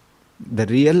 The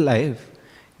real life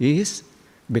is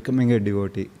becoming a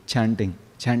devotee, chanting.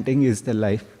 Chanting is the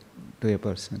life to a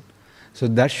person. So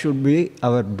that should be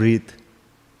our breath.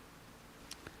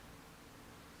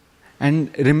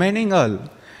 And remaining all,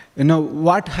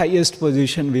 what highest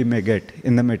position we may get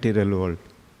in the material world?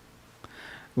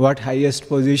 What highest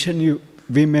position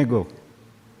we may go?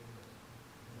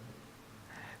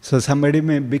 So somebody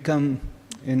may become,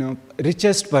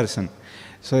 richest person.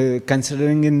 So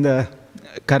considering in the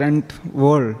current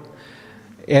world,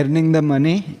 earning the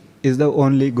money is the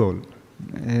only goal.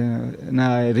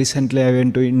 Recently I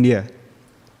went to India.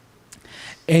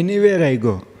 Anywhere I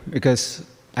go, because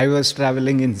I was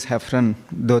traveling in saffron,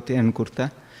 dhoti and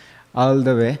kurta, all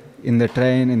the way, in the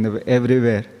train,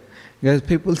 everywhere. Because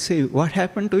people say, what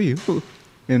happened to you?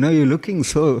 You're looking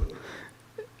so,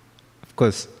 of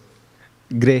course,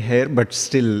 grey hair, but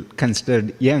still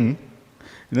considered young.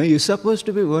 You're supposed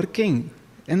to be working.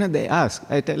 They ask,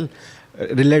 I tell,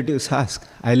 relatives ask,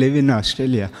 I live in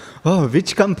Australia. Oh,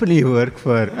 which company you work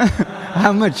for?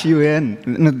 How much you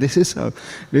earn? This is how.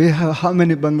 Do you have how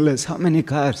many bungalows, how many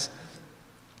cars?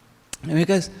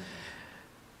 Because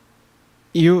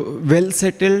you well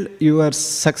settled, you are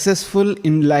successful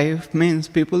in life means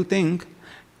people think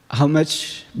how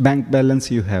much bank balance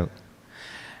you have.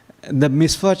 The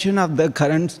misfortune of the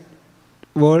current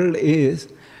world is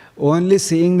only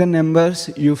seeing the numbers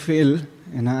you feel,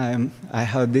 I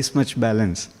have this much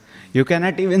balance. You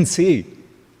cannot even see.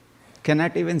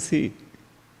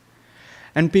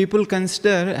 And people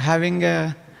consider having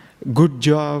a good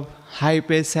job, high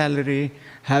pay salary,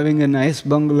 having a nice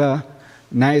bungalow,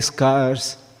 nice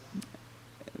cars.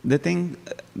 They think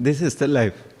this is the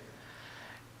life.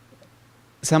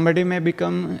 Somebody may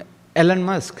become Elon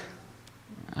Musk.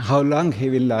 How long he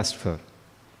will last for?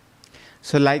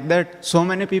 So like that, so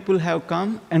many people have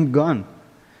come and gone.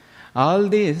 All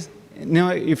these,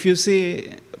 if you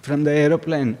see from the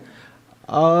aeroplane,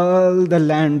 all the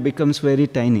land becomes very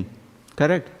tiny,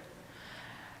 correct?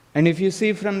 And if you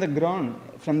see from the ground,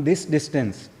 from this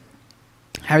distance,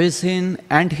 have you seen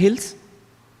ant hills?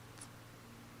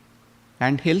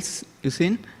 Ant hills, you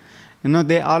seen?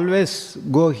 They always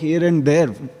go here and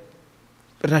there,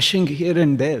 rushing here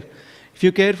and there. If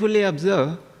you carefully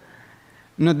observe,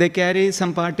 they carry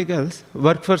some particles,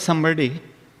 work for somebody.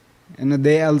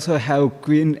 They also have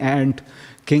queen ant,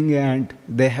 king ant,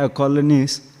 they have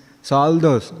colonies. So all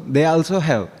those, they also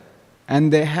have.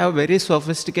 And they have very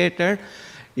sophisticated,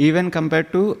 even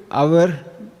compared to our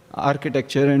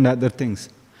architecture and other things.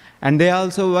 And they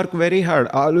also work very hard,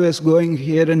 always going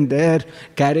here and there,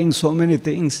 carrying so many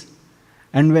things.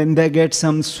 And when they get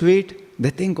some sweet, they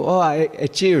think, oh, I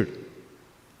achieved.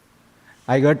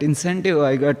 I got incentive,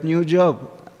 I got new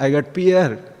job, I got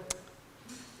PR.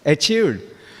 Achieved.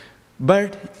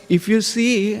 But if you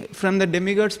see from the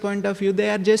demigod's point of view, they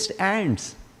are just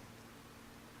ants.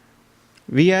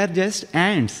 We are just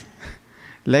ants.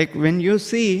 Like when you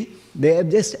see, they are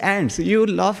just ants. You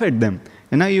laugh at them.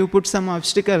 You put some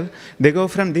obstacle, they go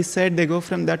from this side, they go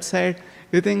from that side.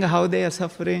 You think how they are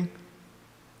suffering.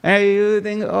 And you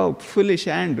think, oh, foolish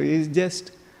ant, he's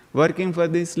just working for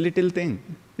this little thing.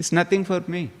 It's nothing for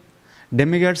me.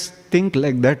 Demigods think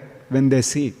like that when they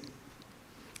see.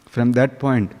 From that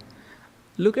point,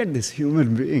 look at this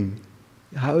human being.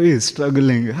 How he is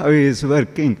struggling, how he is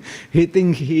working. He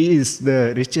thinks he is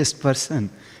the richest person.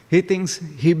 He thinks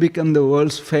he become the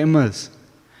world's famous.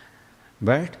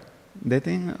 But they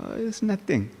think, oh, it's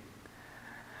nothing.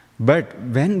 But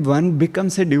when one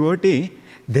becomes a devotee,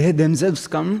 they themselves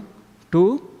come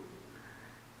to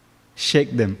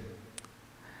shake them,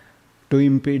 to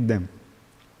impede them.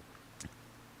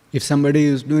 If somebody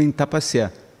is doing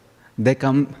tapasya, they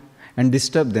come and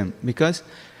disturb them because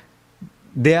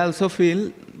they also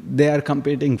feel they are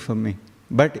competing for me.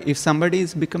 But if somebody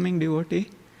is becoming devotee,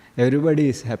 everybody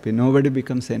is happy, nobody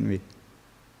becomes envy.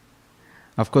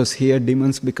 Of course, here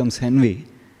demons becomes envy.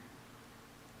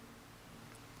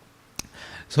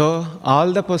 So,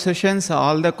 all the possessions,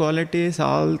 all the qualities,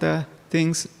 all the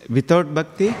things without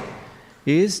bhakti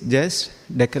is just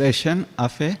decoration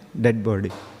of a dead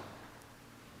body.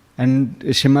 And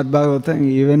Srimad Bhagavatam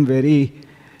even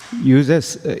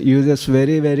uses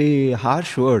very, very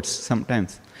harsh words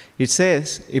sometimes. It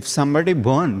says, if somebody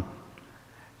born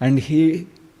and he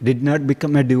did not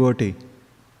become a devotee,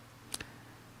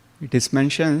 it is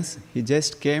mentions he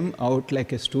just came out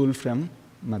like a stool from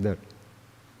mother.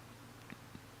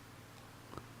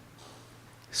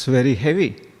 It's very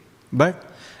heavy. But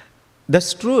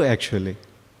that's true actually.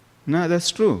 No, that's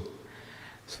true.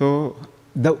 So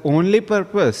the only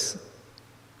purpose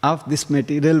of this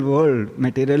material world,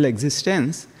 material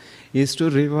existence, is to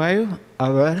revive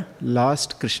our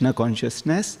lost Krishna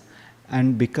consciousness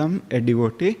and become a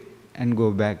devotee and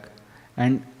go back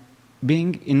and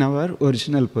being in our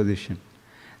original position.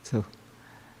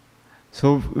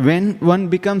 So when one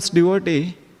becomes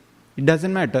devotee, it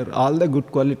doesn't matter, all the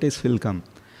good qualities will come.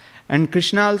 And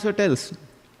Krishna also tells,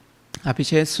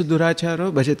 Apichesu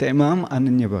duracharo bhajate mam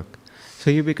ananyabhak. So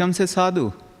he becomes a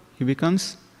sadhu.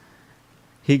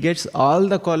 He gets all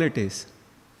the qualities.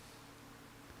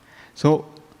 So,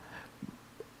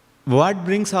 what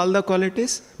brings all the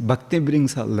qualities? Bhakti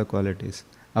brings all the qualities.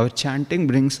 Our chanting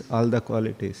brings all the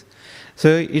qualities. So,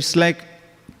 it's like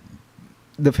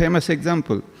the famous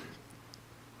example.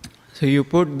 So, you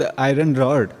put the iron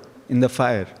rod in the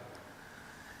fire.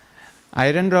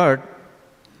 Iron rod,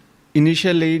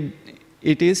 initially,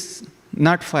 it is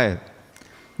not fire.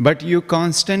 But you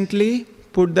constantly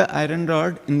put the iron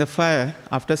rod in the fire.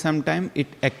 After some time, it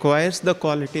acquires the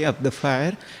quality of the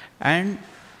fire and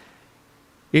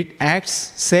it acts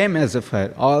same as a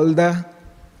fire. All the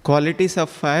qualities of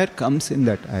fire comes in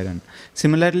that iron.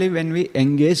 Similarly, when we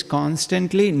engage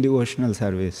constantly in devotional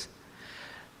service,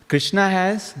 Krishna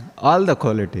has all the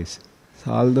qualities.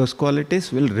 So all those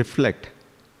qualities will reflect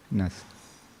in us.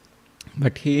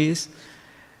 But he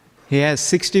has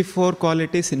 64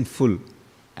 qualities in full,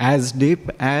 as deep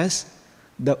as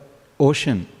the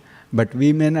ocean. But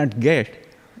we may not get.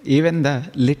 Even the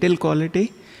little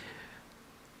quality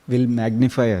will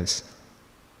magnify us.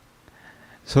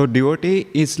 So devotee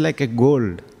is like a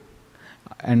gold,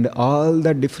 and all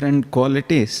the different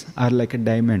qualities are like a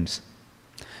diamonds.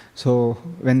 So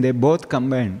when they both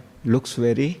combine, looks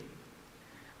very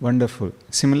wonderful.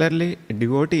 Similarly, a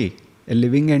devotee, a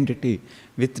living entity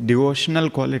with devotional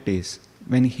qualities,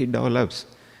 when he develops,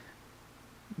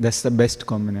 that's the best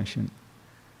combination.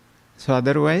 So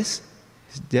otherwise,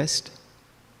 it's just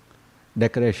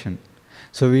decoration.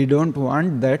 So we don't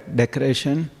want that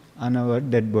decoration on our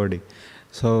dead body.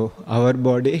 So our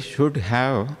body should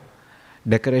have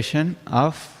decoration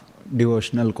of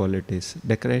devotional qualities,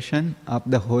 decoration of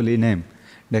the holy name,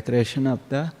 decoration of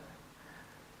the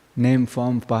name,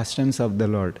 form, pastimes of the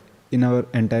Lord. in our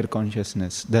entire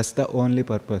consciousness. That's the only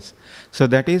purpose. So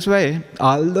that is why,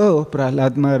 although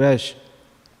Prahlad Maharaj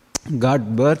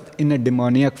got birth in a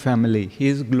demoniac family, he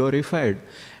is glorified,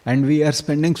 and we are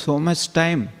spending so much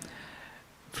time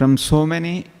from so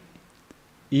many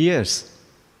years,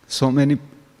 so many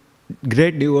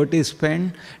great devotees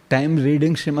spend time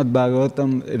reading Srimad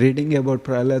Bhagavatam, reading about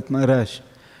Prahlad Maharaj,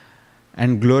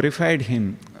 and glorified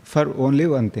him for only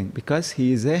one thing, because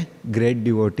he is a great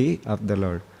devotee of the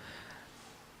Lord.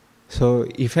 So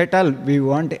if at all we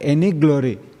want any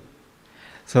glory,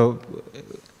 so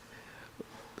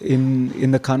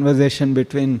in the conversation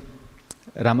between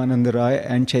Ramananda Roy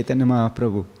and Chaitanya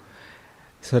Mahaprabhu,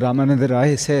 so Ramananda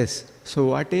Roy says, so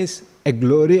what is a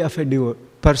glory of a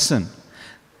person?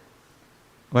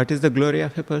 What is the glory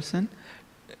of a person?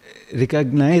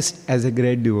 Recognized as a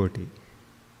great devotee.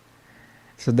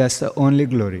 So that's the only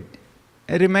glory.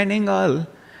 Remaining all,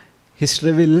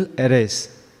 history will erase.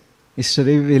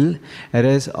 History will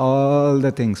erase all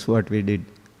the things what we did.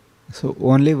 So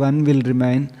only one will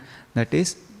remain, that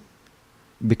is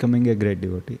becoming a great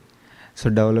devotee. So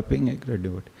developing a great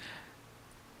devotee.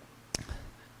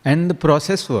 And the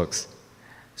process works.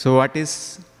 So what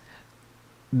is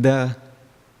the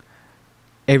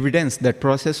evidence that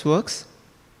process works?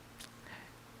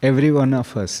 Every one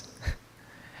of us.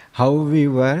 How we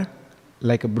were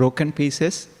like broken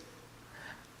pieces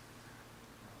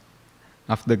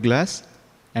of the glass,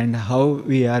 and how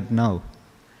we are now,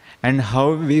 and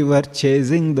how we were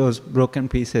chasing those broken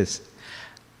pieces,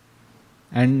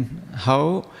 and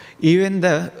how even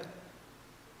the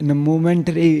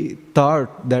momentary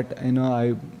thought that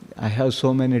I have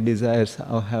so many desires,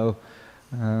 I have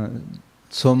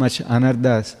so much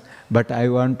anarthas, but I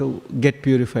want to get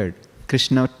purified.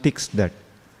 Krishna ticks that.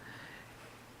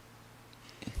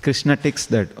 Krishna ticks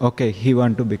that, okay, he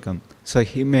wants to become. So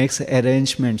he makes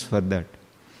arrangements for that.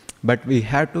 But we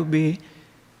have to be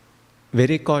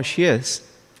very cautious,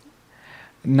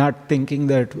 not thinking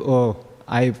that, oh,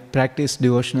 I practice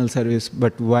devotional service,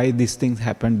 but why these things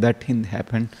happened, that thing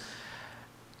happened.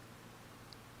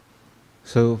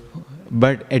 So,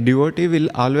 but a devotee will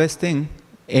always think,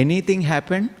 anything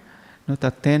happened, no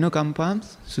tattenu kampam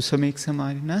susamiksa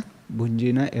marina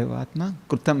bhunjina evatma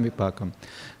krutam vipakam.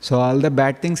 So all the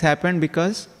bad things happened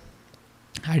because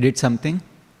I did something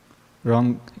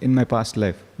wrong in my past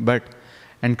life.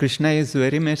 And Krishna is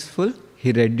very merciful,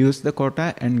 he reduced the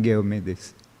quota and gave me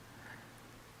this.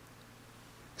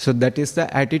 So that is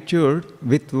the attitude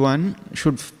which one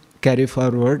should carry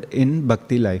forward in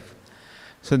bhakti life.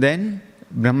 So then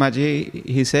Brahmaji,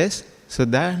 he says, so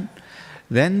then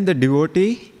the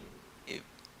devotee,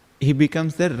 he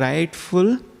becomes the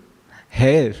rightful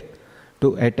heir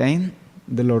to attain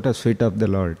the lotus feet of the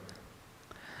Lord.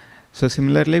 So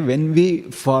similarly, when we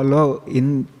follow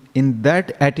in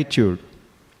that attitude,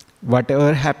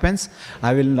 whatever happens,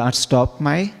 I will not stop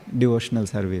my devotional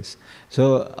service.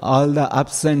 So all the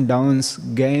ups and downs,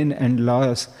 gain and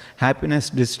loss, happiness,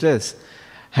 distress,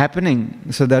 happening.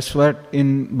 So that's what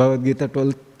in Bhagavad Gita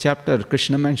 12th chapter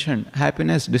Krishna mentioned.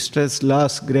 Happiness, distress,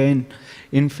 loss, gain,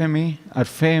 infamy or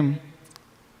fame.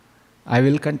 I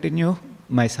will continue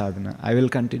my sadhana. I will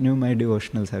continue my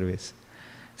devotional service.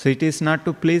 So it is not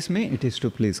to please me, it is to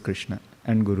please Krishna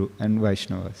and Guru and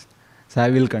Vaishnavas. So I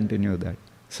will continue that.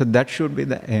 So that should be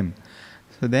the aim.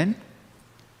 So then,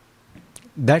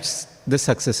 that's the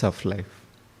success of life.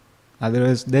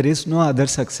 Otherwise, there is no other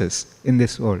success in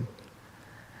this world.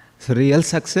 So real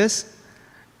success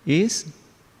is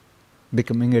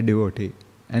becoming a devotee.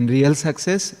 And real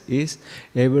success is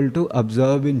able to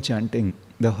observe in chanting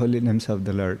the holy names of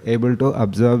the Lord, able to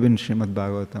observe in Srimad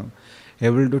Bhagavatam,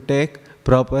 able to take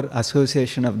proper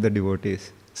association of the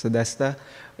devotees. So that's the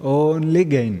only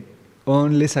gain,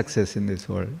 only success in this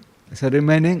world. So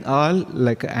remaining all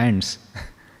like ants.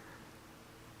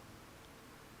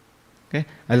 Okay,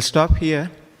 I'll stop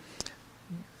here.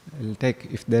 I'll take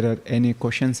if there are any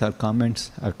questions or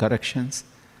comments or corrections.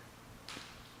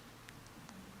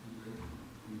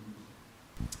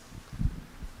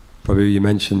 Prabhu, you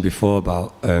mentioned before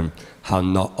about how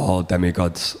not all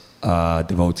demigods are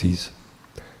devotees.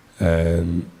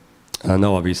 I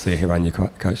know obviously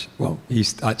Hiranyakash, well,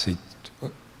 he's actually...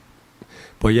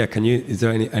 But yeah, is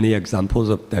there any examples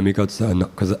of demigods that are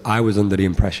not... Because I was under the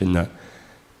impression that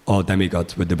all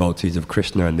demigods were devotees of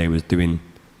Krishna and they was doing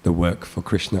the work for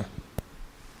Krishna.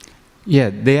 Yeah,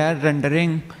 they are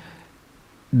rendering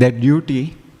their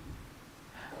duty.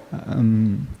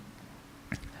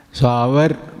 So our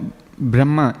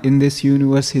Brahma in this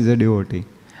universe is a devotee.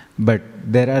 But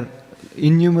there are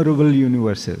innumerable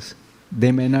universes.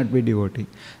 They may not be devotee.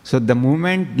 So the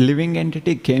moment living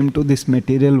entity came to this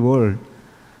material world,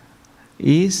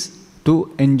 is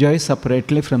to enjoy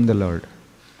separately from the Lord.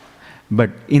 But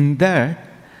in that,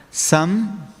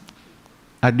 some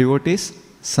are devotees,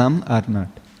 some are not.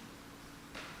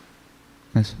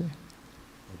 That's why.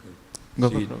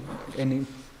 Okay. Go for any.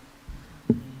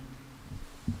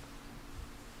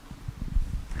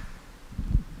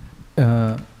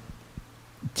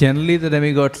 Generally, the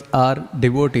demigods are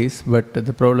devotees, but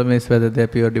the problem is whether they are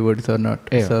pure devotees or not.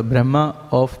 Yeah. So, Brahma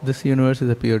of this universe is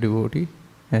a pure devotee,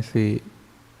 as we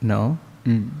know,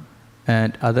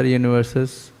 and other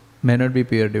universes may not be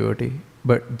pure devotee,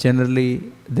 but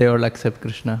generally they all accept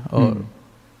Krishna, or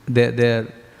they are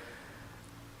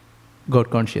God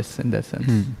conscious in that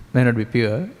sense. May not be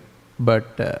pure,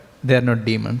 but they are not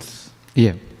demons.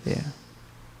 Yeah. Yeah.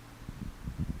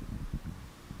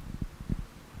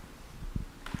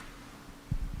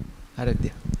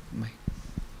 Aradhya.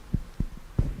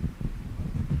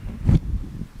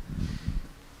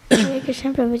 Hare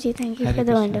Krishna Prabhuji, thank you Hare for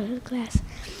the Krishna. wonderful class.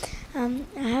 I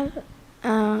have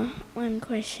one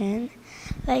question.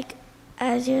 Like,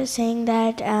 as you're saying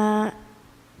that,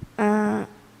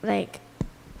 like,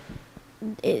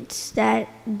 it's that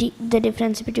the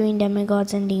difference between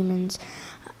demigods and demons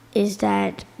is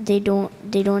that they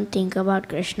don't think about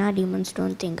Krishna. Demons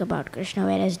don't think about Krishna,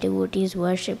 whereas devotees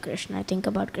worship Krishna, think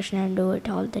about Krishna and do it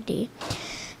all the day.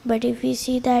 But if we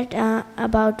see that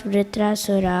about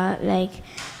Vritrasura, like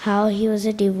how he was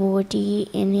a devotee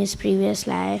in his previous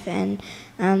life, and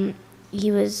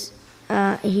he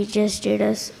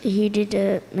did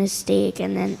a mistake,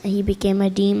 and then he became a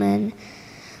demon.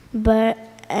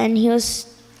 And he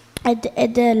was at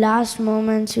the last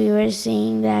moments, we were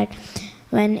seeing that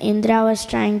when Indra was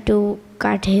trying to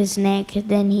cut his neck,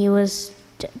 then he was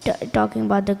talking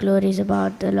about the glories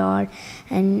about the Lord,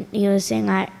 and he was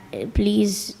saying,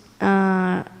 please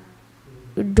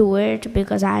do it,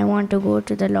 because I want to go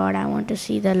to the Lord, I want to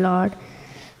see the Lord.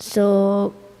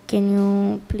 So can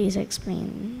you please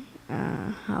explain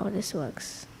how this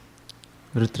works?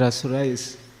 Vritrasura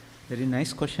is very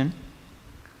nice question.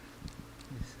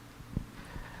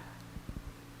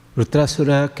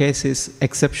 Vritrasura case is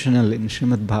exceptional in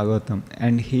Srimad Bhagavatam,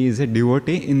 and he is a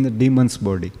devotee in the demon's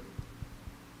body.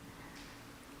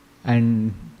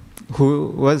 And who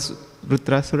was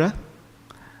Vritrasura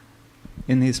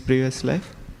in his previous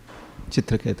life?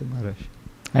 Chitraketu Maharaj.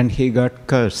 And he got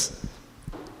cursed.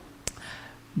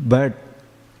 But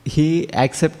he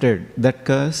accepted that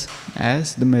curse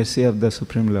as the mercy of the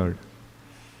Supreme Lord.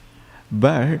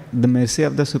 But the mercy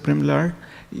of the Supreme Lord,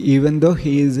 even though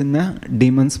he is in a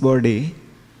demon's body,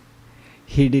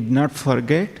 he did not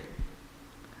forget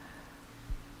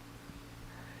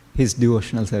his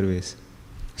devotional service.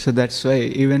 So that's why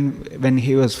even when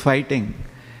he was fighting,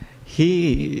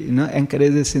 he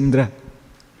encourages Indra,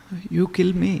 you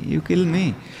kill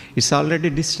me, it's already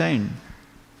destined.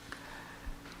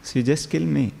 So you just kill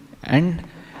me. And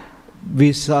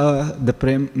we saw the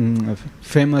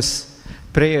famous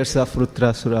prayers of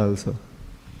Vritrasura also.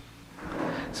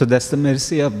 So that's the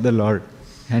mercy of the Lord.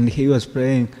 And he was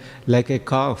praying like a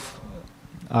calf,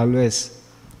 always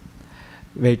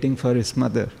waiting for his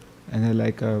mother, and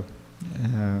like a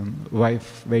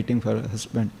wife waiting for her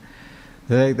husband.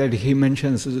 Like that, he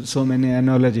mentions so many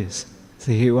analogies.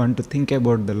 So he wants to think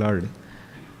about the Lord.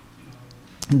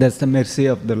 That's the mercy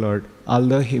of the Lord.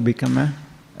 Although he became a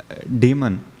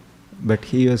demon, but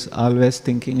he was always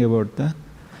thinking about the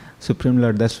Supreme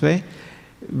Lord. That's why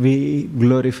we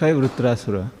glorify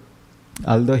Vritrasura.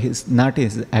 Although it's not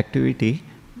his activity,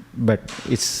 but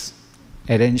it's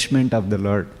arrangement of the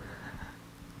Lord.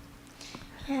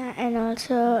 Yeah, and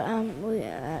also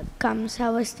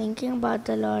Kamsa was thinking about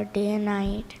the Lord day and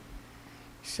night.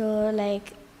 So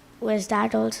like, was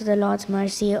that also the Lord's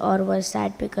mercy, or was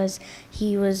that because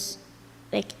he was,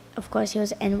 like, of course he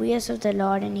was envious of the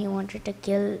Lord and he wanted to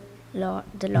kill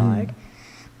the Lord.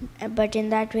 But in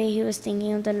that way he was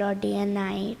thinking of the Lord day and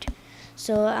night.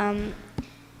 So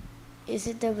is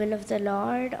it the will of the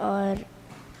Lord, or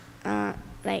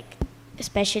like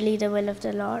especially the will of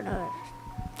the Lord, or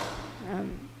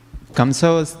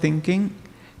Kamsa was thinking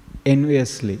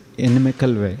enviously,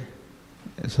 inimical way.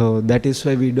 So that is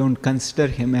why we don't consider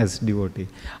him as devotee.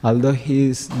 Although he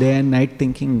is day and night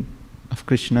thinking of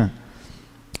Krishna,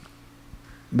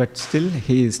 but still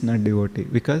he is not devotee,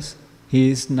 because he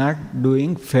is not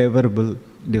doing favorable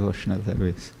devotional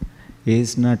service. He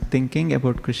is not thinking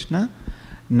about Krishna,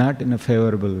 not in a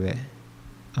favorable way,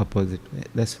 opposite way.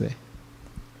 That's why.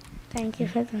 Thank you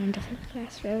for the wonderful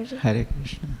class, Prabhuji. Hare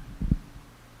Krishna.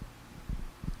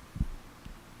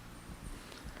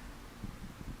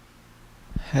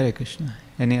 Hare Krishna.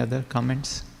 Any other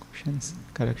comments, questions,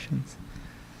 corrections?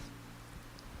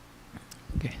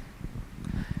 Okay.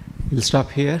 We'll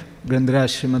stop here. Grandhara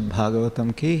Srimad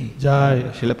Bhagavatam ki Jai.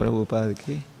 Srila Prabhupada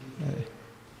ki Jai.